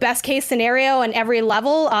absolute best case scenario in every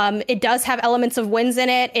level, it does have elements of wins in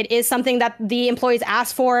it. It is something that the employees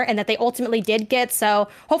asked for and that they ultimately did get. So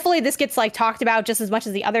hopefully this gets like talked about just as much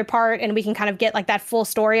as the other part, and we can kind of get like that full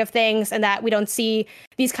story of things, and that we don't see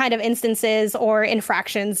these kind of instances or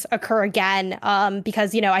infractions occur again.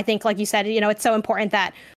 Because, I think like you said, it's so important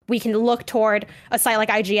that we can look toward a site like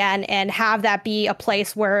IGN and have that be a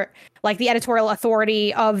place where like the editorial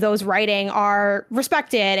authority of those writing are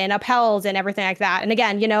respected and upheld and everything like that. And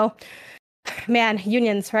again, Man,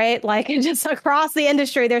 unions, right? Like just across the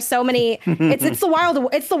industry, there's so many. It's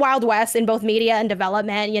the wild west in both media and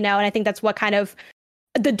development, and I think that's what kind of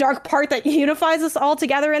the dark part that unifies us all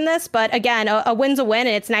together in this. But again, a win's a win,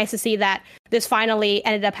 and it's nice to see that this finally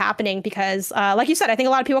ended up happening because, like you said, I think a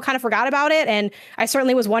lot of people kind of forgot about it, and I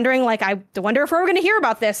certainly was wondering, like, I wonder if we're going to hear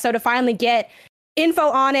about this. So to finally get info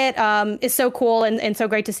on it is so cool and so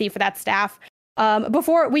great to see for that staff.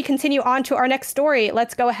 Before we continue on to our next story,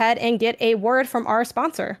 let's go ahead and get a word from our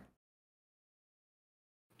sponsor.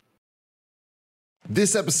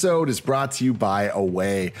 This episode is brought to you by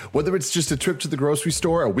Away. Whether it's just a trip to the grocery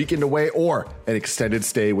store, a weekend away, or an extended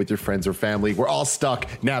stay with your friends or family, we're all stuck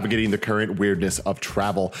navigating the current weirdness of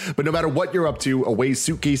travel. But no matter what you're up to, Away's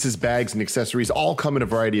suitcases, bags, and accessories all come in a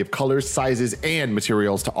variety of colors, sizes, and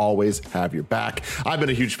materials to always have your back. I've been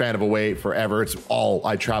a huge fan of Away forever. It's all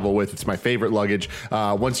I travel with. It's my favorite luggage.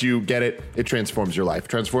 Once you get it, it transforms your life,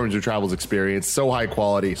 transforms your travel's experience. So high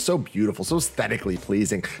quality, so beautiful, so aesthetically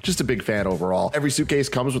pleasing. Just a big fan overall. Every suitcase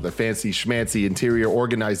comes with a fancy schmancy interior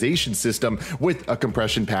organization system with a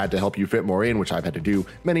compression pad to help you fit more in, which I've had to do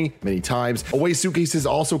many times. Away suitcases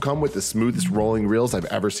also come with the smoothest rolling reels I've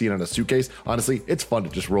ever seen on a suitcase. Honestly, it's fun to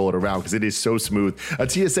just roll it around because it is so smooth. A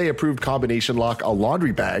TSA approved combination lock, a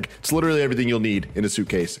laundry bag. It's literally everything you'll need in a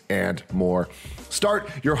suitcase and more. Start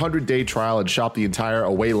your 100-day trial and shop the entire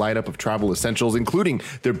Away lineup of travel essentials, including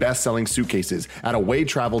their best-selling suitcases at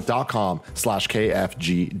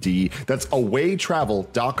awaytravel.com/KFGD. That's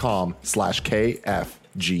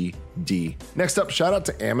awaytravel.com/KFGD. Next up, shout out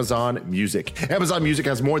to Amazon Music. Amazon Music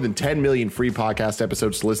has more than 10 million free podcast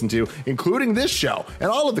episodes to listen to, including this show and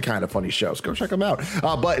all of the kind of funny shows. Go check them out.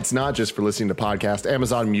 But it's not just for listening to podcasts.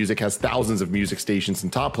 Amazon Music has thousands of music stations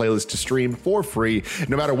and top playlists to stream for free.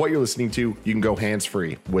 No matter what you're listening to, you can go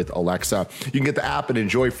hands-free with Alexa. You can get the app and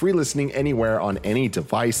enjoy free listening anywhere on any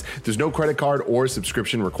device. There's no credit card or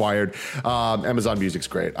subscription required. Amazon Music's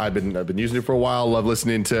great. I've been using it for a while. Love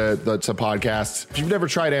listening to podcasts. If you've never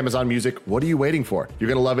tried Amazon Music, what are you waiting for? You're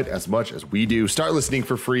going to love it as much as we do. Start listening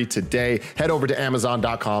for free today. Head over to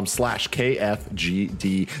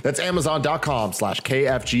amazon.com/KFGD. That's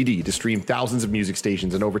amazon.com/KFGD to stream thousands of music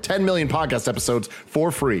stations and over 10 million podcast episodes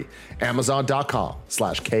for free.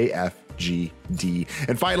 Amazon.com/KFGD.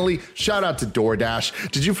 And finally, shout out to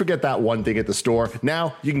DoorDash. Did you forget that one thing at the store?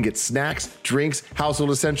 Now you can get snacks, drinks,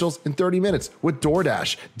 household essentials in 30 minutes with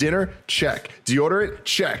DoorDash. Dinner? Check. Deodorant?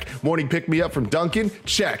 Check. Morning pick-me-up from Dunkin'?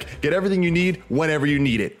 Check. Get everything you need whenever you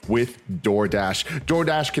need it with DoorDash.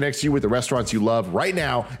 DoorDash connects you with the restaurants you love right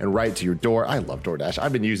now and right to your door. I love DoorDash.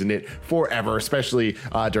 I've been using it forever, especially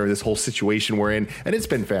during this whole situation we're in, and it's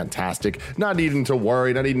been fantastic. Not needing to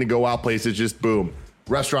worry, not needing to go out places, just boom.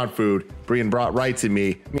 Restaurant food being brought right to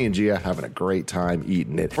me. Me and Gia having a great time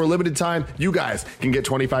eating it. For a limited time, you guys can get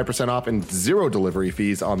 25% off and 0 delivery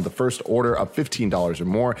fees on the first order of $15 or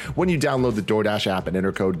more when you download the DoorDash app and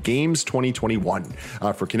enter code GAMES2021.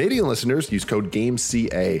 For Canadian listeners, use code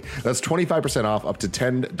GAMESCA. That's 25% off up to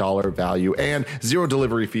 $10 value and 0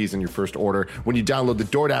 delivery fees on your first order when you download the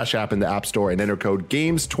DoorDash app in the App Store and enter code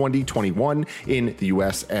GAMES2021 in the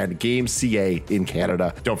US and GAMESCA in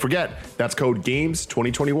Canada. Don't forget, that's code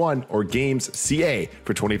GAMES2021 or GAMESCA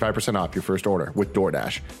for 25% off your first order with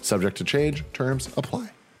DoorDash. Subject to change, terms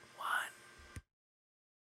apply.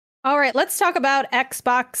 All right, let's talk about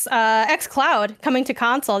Xbox xCloud coming to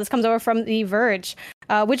console. This comes over from The Verge,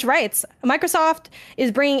 which writes, Microsoft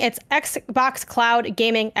is bringing its Xbox Cloud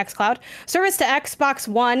Gaming xCloud service to Xbox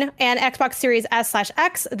One and Xbox Series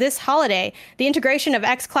S/X this holiday. The integration of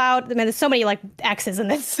xCloud, I mean, there's so many like X's in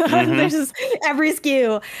this. There's just every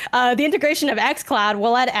SKU. The integration of xCloud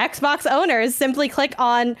will let Xbox owners simply click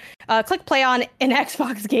play on an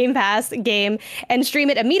Xbox Game Pass game and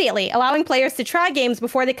stream it immediately, allowing players to try games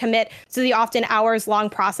before they commit to the often hours-long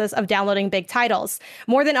process of downloading big titles.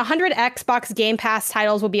 More than 100 Xbox Game Pass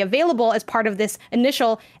titles will be available as part of this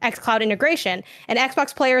initial xCloud integration, and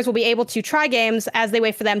Xbox players will be able to try games as they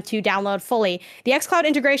wait for them to download fully. The xCloud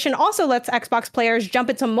integration also lets Xbox players jump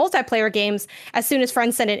into multiplayer games as soon as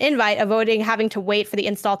friends send an invite, avoiding having to wait for the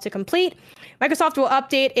install to complete. Microsoft will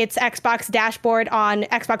update its Xbox dashboard on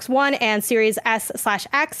Xbox One and Series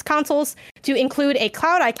S/X consoles to include a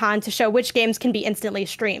cloud icon to show which games can be instantly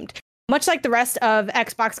streamed. Much like the rest of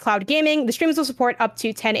Xbox Cloud Gaming, the streams will support up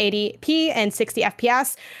to 1080p and 60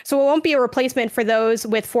 FPS, so it won't be a replacement for those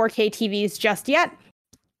with 4K TVs just yet.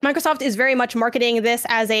 Microsoft is very much marketing this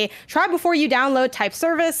as a try before you download type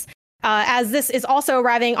service. As this is also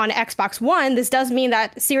arriving on Xbox One, this does mean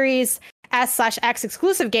that Series S/X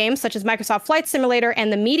exclusive games such as Microsoft Flight Simulator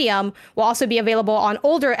and The Medium will also be available on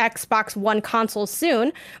older Xbox One consoles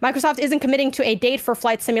soon. Microsoft isn't committing to a date for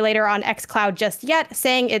Flight Simulator on xCloud just yet,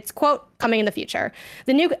 saying it's, quote, coming in the future.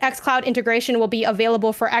 The new xCloud integration will be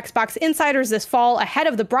available for Xbox insiders this fall ahead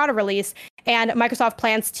of the broader release, and Microsoft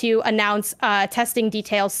plans to announce testing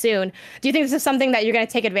details soon. Do you think this is something that you're going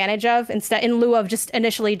to take advantage of instead, in lieu of just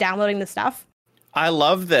initially downloading the stuff? I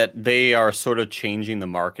love that they are sort of changing the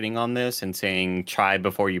marketing on this and saying try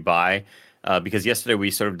before you buy, because yesterday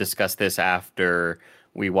we sort of discussed this after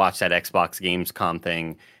we watched that Xbox Gamescom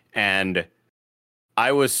thing, and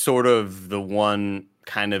I was sort of the one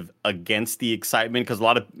kind of against the excitement, because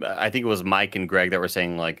I think it was Mike and Greg that were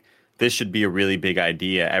saying, like, this should be a really big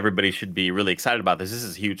idea. Everybody should be really excited about this. This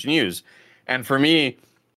is huge news. And for me,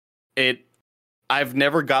 I've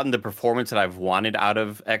never gotten the performance that I've wanted out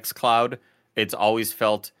of xCloud. It's always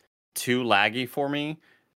felt too laggy for me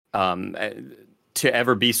to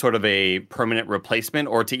ever be sort of a permanent replacement,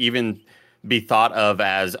 or to even be thought of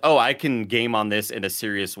as, oh, I can game on this in a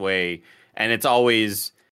serious way. And it's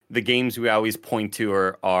always, the games we always point to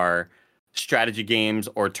are strategy games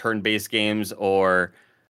or turn-based games, or,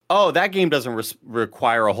 oh, that game doesn't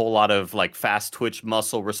require a whole lot of like fast twitch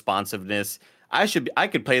muscle responsiveness. I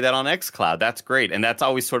could play that on xCloud. That's great. And that's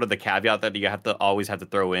always sort of the caveat that you always have to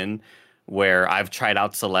throw in, where I've tried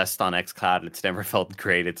out Celeste on xCloud. It's never felt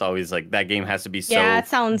great. It's always like that game has to be so it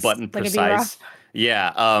sounds button like precise.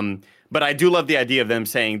 Yeah. But I do love the idea of them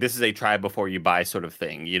saying this is a try before you buy sort of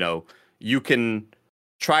thing. You know, you can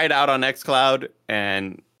try it out on xCloud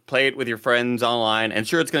and play it with your friends online. And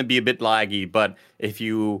sure, it's going to be a bit laggy, but if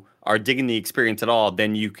you are digging the experience at all,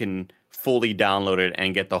 then you can fully download it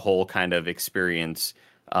and get the whole kind of experience.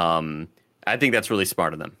 I think that's really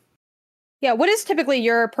smart of them. Yeah, what is typically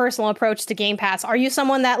your personal approach to Game Pass? Are you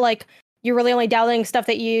someone that, like, you're really only downloading stuff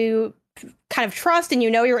that you kind of trust and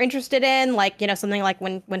you know you're interested in, like, you know, something like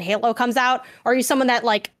when Halo comes out? Or are you someone that,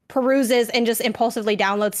 like, peruses and just impulsively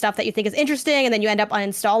downloads stuff that you think is interesting and then you end up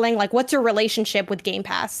uninstalling? Like, what's your relationship with Game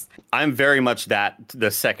Pass? I'm very much the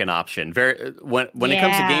second option. When it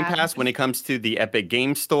comes to Game Pass, when it comes to the Epic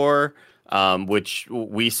Game Store, which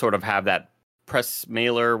we sort of have that press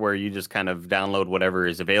mailer where you just kind of download whatever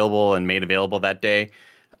is available and made available that day.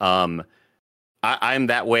 I'm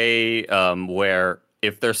that way, where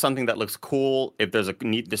if there's something that looks cool, if there's a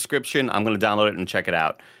neat description, I'm going to download it and check it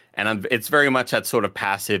out. And it's very much that sort of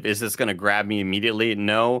passive. Is this going to grab me immediately?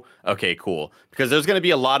 No. Okay, cool. Because there's going to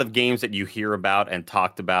be a lot of games that you hear about and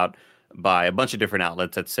talked about by a bunch of different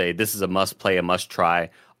outlets that say this is a must play, a must try.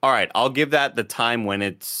 All right, I'll give that the time when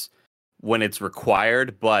it's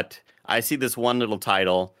required, but I see this one little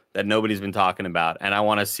title that nobody's been talking about, and I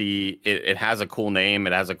want to see it. It has a cool name.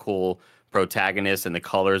 It has a cool protagonist, and the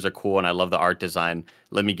colors are cool, and I love the art design.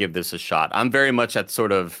 Let me give this a shot. I'm very much at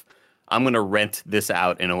sort of, I'm going to rent this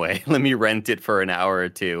out in a way. Let me rent it for an hour or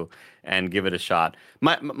two and give it a shot.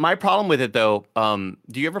 My problem with it, though,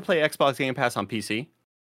 do you ever play Xbox Game Pass on PC?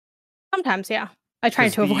 Sometimes, yeah. I try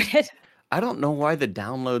to avoid it. I don't know why the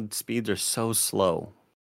download speeds are so slow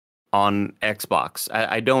on Xbox.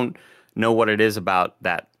 I don't know what it is about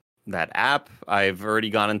that app. I've already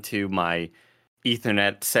gone into my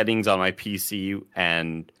Ethernet settings on my PC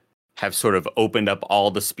and have sort of opened up all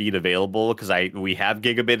the speed available, because we have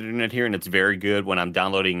gigabit internet here, and it's very good when I'm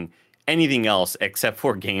downloading anything else except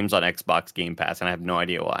for games on Xbox Game Pass, and I have no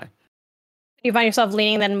idea why. Do you find yourself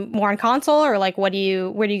leaning then more on console, or like where do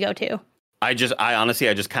you go to? I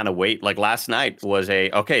honestly just kind of wait. Like last night was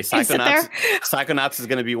Psychonauts. Psychonauts is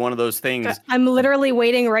going to be one of those things. I'm literally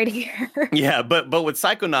waiting right here. Yeah, but with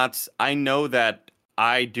Psychonauts, I know that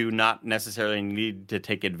I do not necessarily need to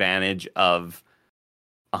take advantage of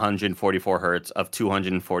 144 hertz, of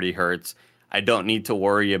 240 hertz. I don't need to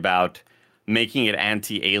worry about making it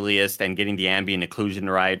anti-aliased and getting the ambient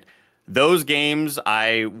occlusion right. Those games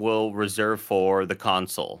I will reserve for the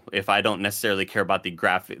console if I don't necessarily care about the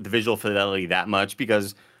visual fidelity that much,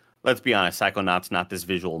 because let's be honest, Psychonauts not this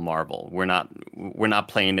visual marvel. We're not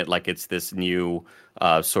playing it like it's this new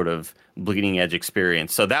sort of bleeding edge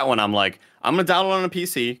experience. So that one I'm like, I'm gonna download on a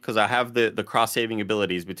PC because I have the cross saving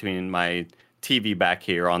abilities between my TV back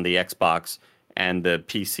here on the Xbox and the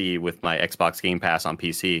PC with my Xbox Game Pass on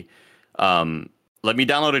PC. Let me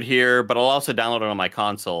download it here, but I'll also download it on my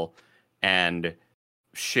console. And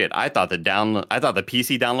shit, I thought the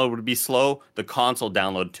PC download would be slow. The console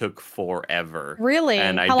download took forever. Really?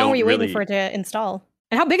 And how long were you waiting for it to install?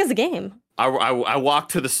 And how big is the game? I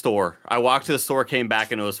walked to the store. Came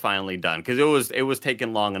back, and it was finally done because it was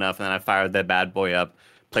taking long enough. And then I fired that bad boy up,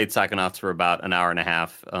 played Psychonauts for about an hour and a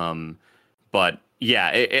half. But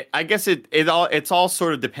Yeah, I guess it's all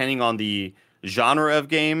sort of depending on the genre of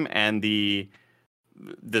game and the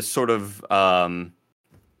sort of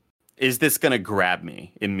is this gonna grab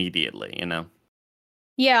me immediately? You know?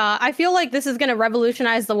 Yeah, I feel like this is going to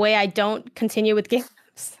revolutionize the way I don't continue with games.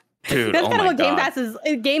 Dude, That's oh kind of my what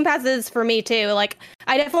God. Game Pass is for me too. Like,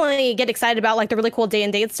 I definitely get excited about like the really cool day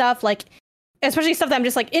and date stuff, like especially stuff that I'm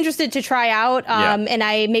just like interested to try out, and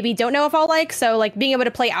I maybe don't know if I'll like. So like being able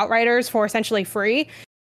to play Outriders for essentially free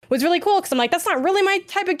was really cool because I'm like, that's not really my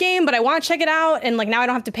type of game, but I want to check it out, and like now I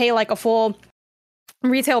don't have to pay like a full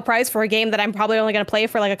retail price for a game that I'm probably only going to play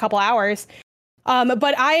for like a couple hours.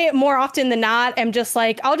 But I more often than not am just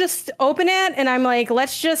like, I'll just open it and I'm like,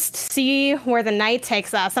 let's just see where the night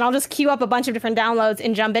takes us. And I'll just queue up a bunch of different downloads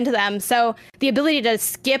and jump into them. So the ability to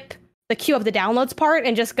skip the queue up the downloads part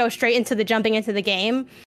and just go straight into the jumping into the game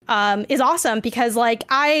is awesome because like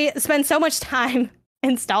I spend so much time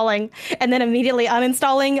installing and then immediately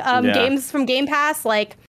uninstalling games from Game Pass.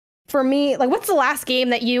 Like for me, like what's the last game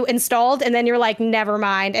that you installed and then you're like, never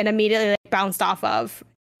mind, and immediately like, bounced off of?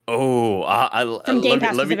 Oh, from Game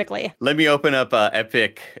Pass specifically. Let me open up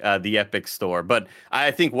Epic, the Epic store. But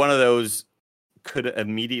I think one of those could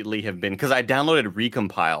immediately have been because I downloaded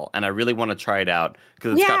Recompile and I really want to try it out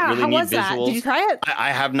because it's got really neat visuals. Did you try it?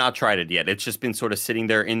 I have not tried it yet. It's just been sort of sitting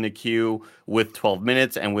there in the queue with 12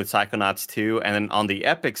 minutes and with Psychonauts 2. And then on the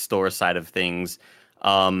Epic store side of things,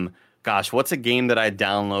 gosh, what's a game that I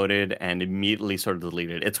downloaded and immediately sort of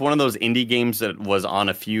deleted? It's one of those indie games that was on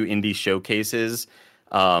a few indie showcases.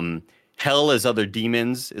 Hell is Other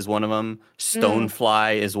Demons is one of them.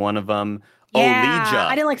 Stonefly is one of them. Yeah, Olija.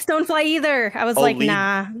 I didn't like Stonefly either. I was like,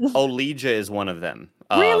 nah. Olija is one of them.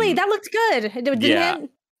 Really? That looked good. It didn't hit?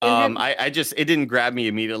 I just, it didn't grab me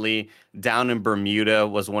immediately. Down in Bermuda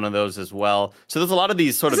was one of those as well. So there's a lot of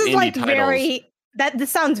these sort of indie titles.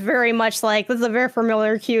 This sounds very much like, this is a very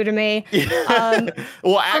familiar cue to me.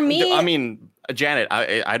 Well, for me, I mean, Janet,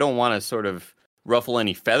 I don't want to sort of ruffle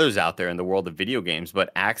any feathers out there in the world of video games,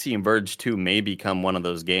 but Axiom Verge 2 may become one of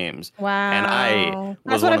those games. Wow. And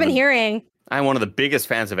that's what I've been hearing. I'm one of the biggest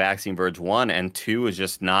fans of Axiom Verge 1, and 2 is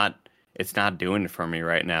just not, it's not doing it for me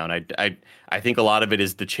right now. And I think a lot of it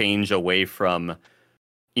is the change away from,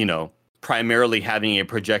 you know, primarily having a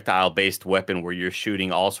projectile-based weapon where you're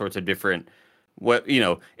shooting all sorts of different,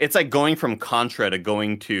 it's like going from Contra to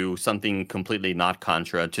going to something completely not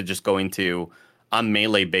Contra to just going to, I'm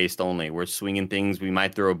melee based only. We're swinging things. We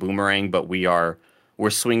might throw a boomerang, but we're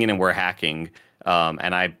swinging and we're hacking.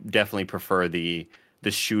 And I definitely prefer the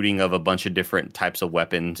shooting of a bunch of different types of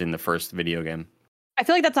weapons in the first video game. I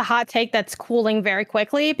feel like that's a hot take that's cooling very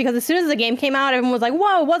quickly because as soon as the game came out, everyone was like,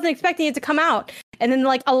 whoa, wasn't expecting it to come out. And then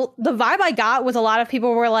like the vibe I got was a lot of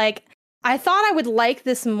people were like, I thought I would like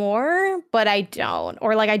this more, but I don't,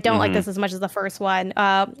 or like I don't like this as much as the first one.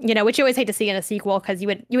 Which you always hate to see in a sequel because you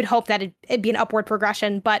would hope that it'd be an upward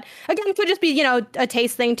progression. But again, it could just be a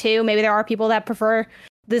taste thing too. Maybe there are people that prefer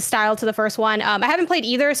this style to the first one. I haven't played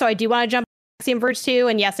either, so I do want to jump to Axiom Verge 2,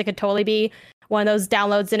 and yes, it could totally be one of those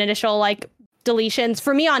downloads and initial like deletions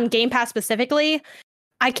for me on Game Pass specifically.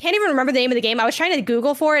 I can't even remember the name of the game. I was trying to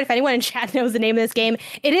Google for it. If anyone in chat knows the name of this game,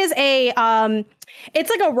 it is it's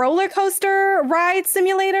like a roller coaster ride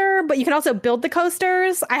simulator, but you can also build the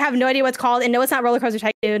coasters. I have no idea what it's called, and no, it's not Roller Coaster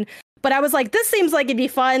Tycoon. But I was like, this seems like it'd be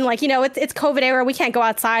fun. Like, it's COVID era. We can't go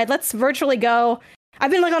outside. Let's virtually go.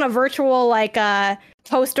 I've been like on a virtual like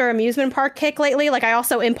coaster amusement park kick lately. Like I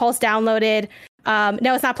also impulse downloaded.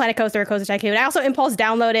 No, it's not Planet Coaster or Coaster Tycoon. I also impulse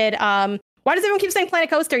downloaded. Why does everyone keep saying Planet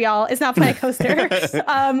Coaster, y'all? It's not Planet Coaster.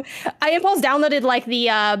 I impulse downloaded like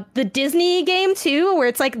the Disney game too, where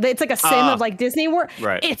it's like a sim of like Disney World.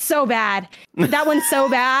 Right. It's so bad. That one's so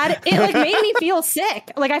bad. It like made me feel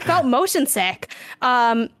sick. Like I felt motion sick.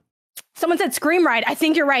 Someone said Scream Ride. I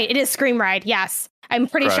think you're right. It is Scream Ride. Yes. I'm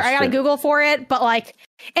pretty sure. I got to Google for it, but like,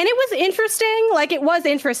 and it was interesting. Like it was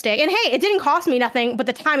interesting. And hey, it didn't cost me nothing, but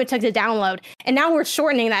the time it took to download. And now we're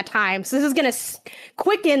shortening that time. So this is going to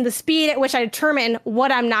quicken the speed at which I determine what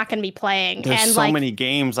I'm not going to be playing. There's and so many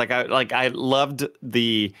games. I loved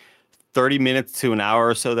the 30 minutes to an hour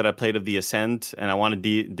or so that I played of The Ascent, and I want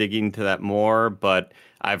to dig into that more, but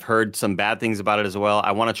I've heard some bad things about it as well.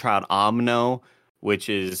 I want to try out Omno, which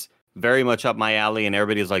is very much up my alley, and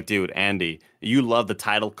everybody's like, dude, Andy, you love the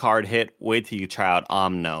title card hit. Wait till you try out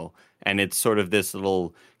Omno. And it's sort of this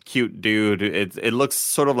little cute dude. It looks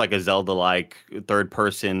sort of like a Zelda-like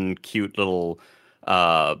third-person, cute little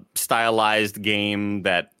stylized game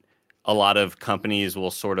that a lot of companies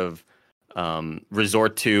will sort of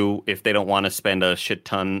resort to if they don't want to spend a shit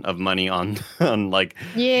ton of money on like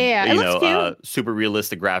it looks cute. super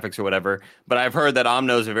realistic graphics or whatever. But I've heard that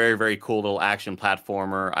Omno is a very, very cool little action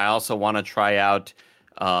platformer. I also want to try out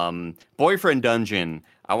Boyfriend Dungeon.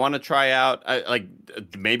 I want to try out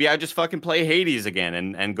maybe I just fucking play Hades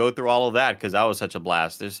again and go through all of that because that was such a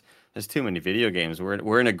blast. There's too many video games.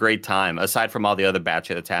 We're in a great time aside from all the other bad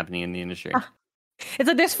shit that's happening in the industry. It's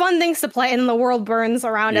like there's fun things to play and the world burns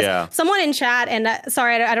around us. Someone in chat, and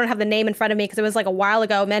sorry, I don't have the name in front of me because it was like a while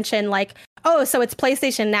ago, mentioned like, oh, so it's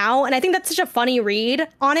PlayStation Now. And I think that's such a funny read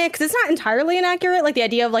on it because it's not entirely inaccurate, like the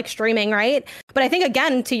idea of like streaming, right? But I think,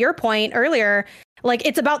 again, to your point earlier, like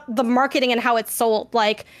it's about the marketing and how it's sold.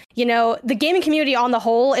 Like, you know, the gaming community on the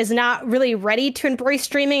whole is not really ready to embrace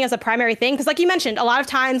streaming as a primary thing. Because like you mentioned, a lot of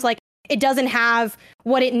times, like, it doesn't have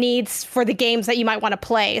what it needs for the games that you might want to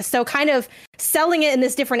play. So kind of selling it in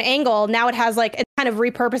this different angle, now it has like, it's kind of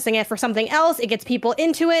repurposing it for something else. It gets people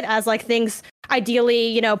into it as like things ideally,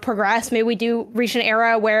 you know, progress. Maybe we do reach an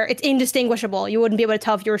era where it's indistinguishable. You wouldn't be able to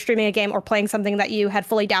tell if you were streaming a game or playing something that you had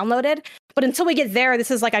fully downloaded. But until we get there,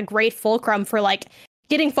 this is like a great fulcrum for like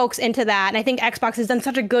getting folks into that. And I think Xbox has done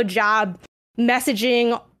such a good job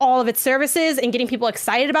messaging all of its services and getting people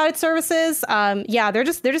excited about its services.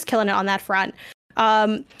 They're just killing it on that front.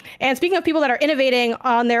 And speaking of people that are innovating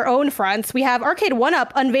on their own fronts, we have Arcade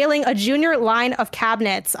 1UP unveiling a junior line of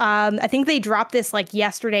cabinets. I think they dropped this like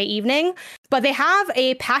yesterday evening, but they have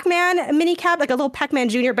a Pac-Man mini cab, like a little Pac-Man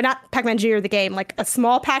Junior, but not Pac-Man Junior the game, like a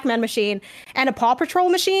small Pac-Man machine and a Paw Patrol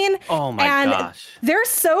machine. Oh my gosh. They're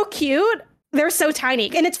so cute. They're so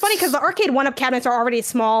tiny. And it's funny because the Arcade 1UP cabinets are already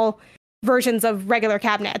small versions of regular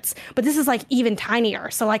cabinets, but this is like even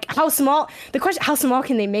tinier. So like how small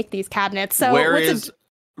can they make these cabinets? So where is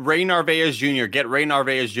Ray Narvaez Jr.? Get Ray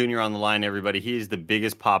Narvaez Jr. on the line, everybody. He's the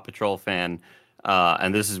biggest Paw Patrol fan.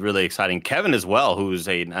 And this is really exciting. Kevin as well, who's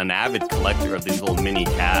an avid collector of these little mini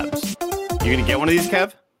cabs. You gonna get one of these,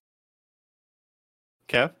 Kev?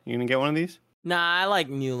 You gonna get one of these? Nah, I like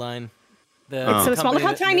New Line. It's so small. Look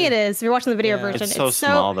how tiny it is. If you're watching the video version, it's so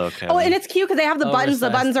small though, Kevin. Oh, and it's cute because they have the buttons. The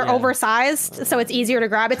buttons are oversized, so it's easier to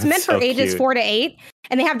grab. It's meant for ages 4 to 8,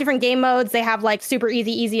 and they have different game modes. They have like super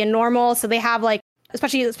easy, and normal. So they have like,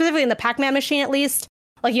 specifically in the Pac-Man machine, at least,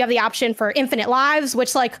 like you have the option for infinite lives,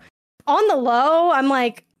 which like on the low, I'm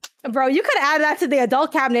like, bro, you could add that to the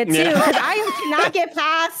adult cabinet too, because I cannot get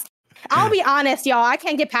past. I'll be honest, y'all. I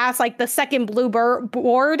can't get past like the second blue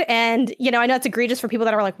board, and you know, I know it's egregious for people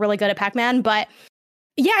that are like really good at Pac-Man, but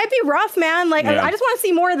yeah, it'd be rough, man. Like I just want to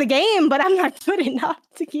see more of the game, but I'm not good enough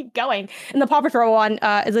to keep going. And the Paw Patrol one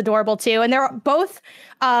is adorable too, and they're both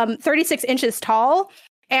 36 inches tall,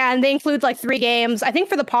 and they include like 3 games. I think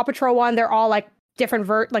for the Paw Patrol one, they're all like different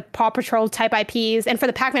like Paw Patrol type IPs, and for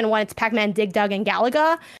the Pac-Man one, it's Pac-Man, Dig Dug, and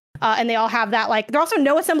Galaga, and they all have that. Like, they're also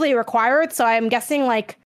no assembly required, so I'm guessing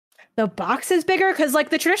like the box is bigger because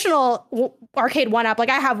like the traditional Arcade 1UP, like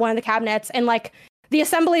I have one of the cabinets, and like the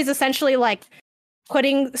assembly is essentially like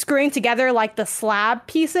screwing together like the slab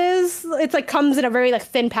pieces. It's like comes in a very like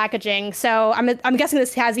thin packaging. So I'm guessing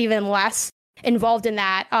this has even less involved in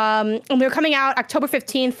that. And they're coming out October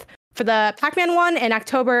 15th for the Pac-Man one and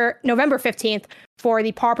November 15th for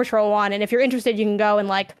the Paw Patrol one. And if you're interested, you can go and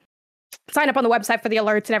like sign up on the website for the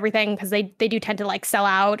alerts and everything, because they do tend to like sell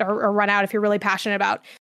out or run out if you're really passionate about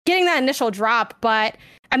getting that initial drop. But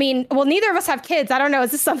I mean, well, neither of us have kids. I don't know. Is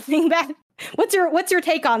this something that what's your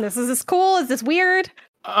take on this? Is this cool? Is this weird?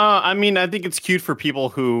 I mean, I think it's cute for people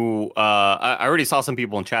who I already saw some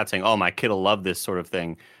people in chat saying, "Oh, my kid will love this sort of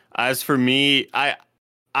thing." As for me, I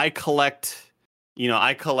collect these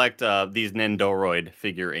Nendoroid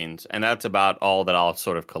figurines, and that's about all that I'll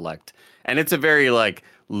sort of collect. And it's a very like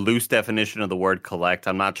loose definition of the word collect.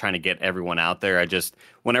 I'm not trying to get everyone out there. I just,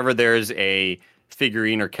 whenever there's a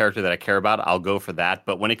figurine or character that I care about, I'll go for that.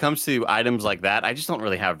 But when it comes to items like that, I just don't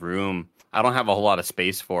really have room. I don't have a whole lot of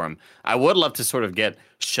space for them. I would love to sort of get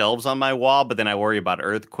shelves on my wall, but then I worry about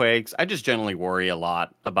earthquakes. I just generally worry a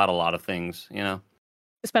lot about a lot of things, you know?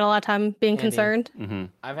 Spend a lot of time being concerned. Mm-hmm.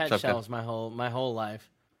 I've had shelves my whole life.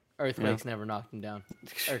 Earthquakes never knocked them down.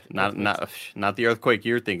 Not the earthquake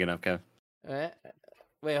you're thinking of, Kev.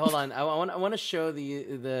 Wait, hold on. I want to show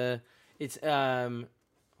it's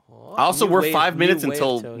Also, we're 5 minutes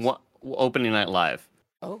until opening night live.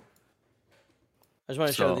 Oh. I just want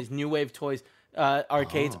to show these New Wave toys.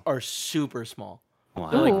 Arcades are super small. Wow.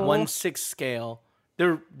 They're like 1/6 scale.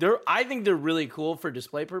 I think they're really cool for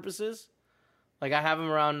display purposes. Like, I have them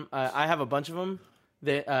around. I have a bunch of them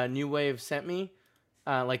that New Wave sent me.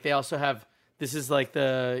 Like, they also have. This is like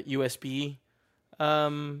the USB.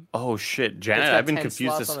 Oh shit, Janet! I've been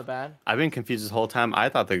confused. I've been confused this whole time. I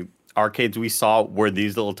thought arcades we saw were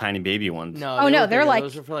these little tiny baby ones. No. Oh, no, they're bigger. like-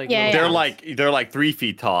 Those are for like yeah, little yeah. kids. They're like 3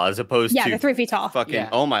 feet tall as opposed Yeah, to they're 3 feet tall. fucking Yeah,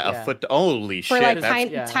 a yeah. foot. Holy For shit! like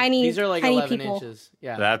That's, tiny, These are like tiny 11 people. inches.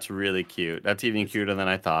 Yeah. that's really cute. That's even cuter than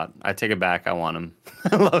I thought. I take it back. I want them.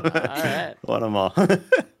 All right. Want them all.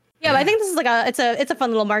 Yeah, but I think this is like it's a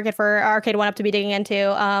fun little market for Arcade One Up to be digging into.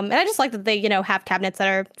 And I just like that they, have cabinets that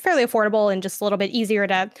are fairly affordable and just a little bit easier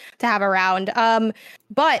to have around.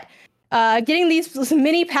 But getting these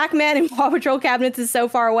mini Pac-Man and Paw Patrol cabinets is so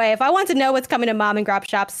far away. If I want to know what's coming to mom and grop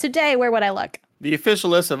shops today, where would I look? The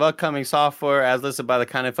official list of upcoming software as listed by the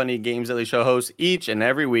Kind of Funny Games Daily Show hosts each and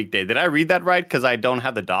every weekday. Did I read that right? Because I don't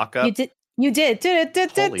have the doc up. You did.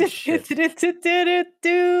 Holy shit. And if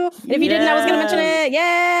you didn't, I was going to mention it.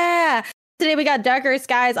 Yeah. Today we got Darker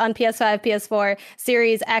Skies on PS5, PS4,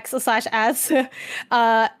 Series X/S,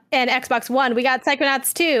 and Xbox One. We got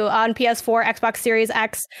Psychonauts 2 on PS4, Xbox Series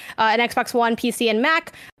X, and Xbox One, PC, and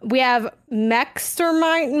Mac. We have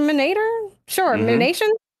Mexterminator? Sure, Nation?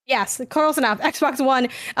 Yes, close enough. Xbox One,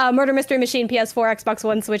 Murder Mystery Machine, PS4, Xbox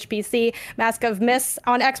One, Switch, PC, Mask of Myths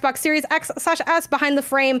on Xbox Series X/S, Behind the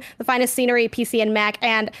Frame, The Finest Scenery, PC and Mac,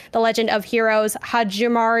 and The Legend of Heroes,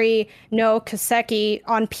 Hajimari no Kaseki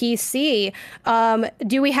on PC.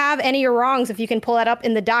 Do we have any wrongs? If you can pull that up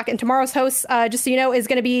in the doc. And tomorrow's host, just so you know, is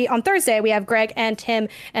going to be on Thursday. We have Greg and Tim,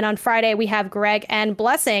 and on Friday we have Greg and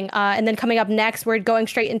Blessing. And then coming up next, we're going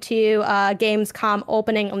straight into Gamescom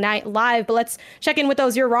opening night live. But let's check in with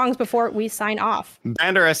those your wrongs before we sign off.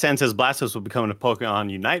 Bander SN says Blastos will be coming to Pokemon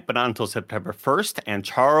Unite, but not until September 1st. And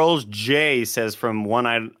Charles J says from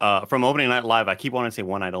Opening Night Live, I keep wanting to say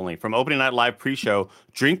One Night Only. From Opening Night Live pre-show,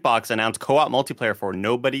 Drinkbox announced co-op multiplayer for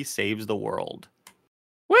Nobody Saves the World.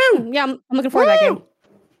 Woo! Yeah, I'm looking forward to that game.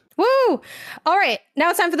 Woo! All right, now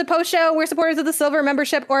it's time for the post show. We're supporters of the Silver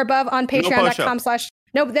membership or above on patreon.com/.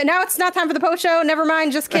 No, now it's not time for the post show. Never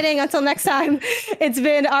mind. Just kidding. Until next time, it's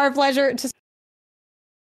been our pleasure to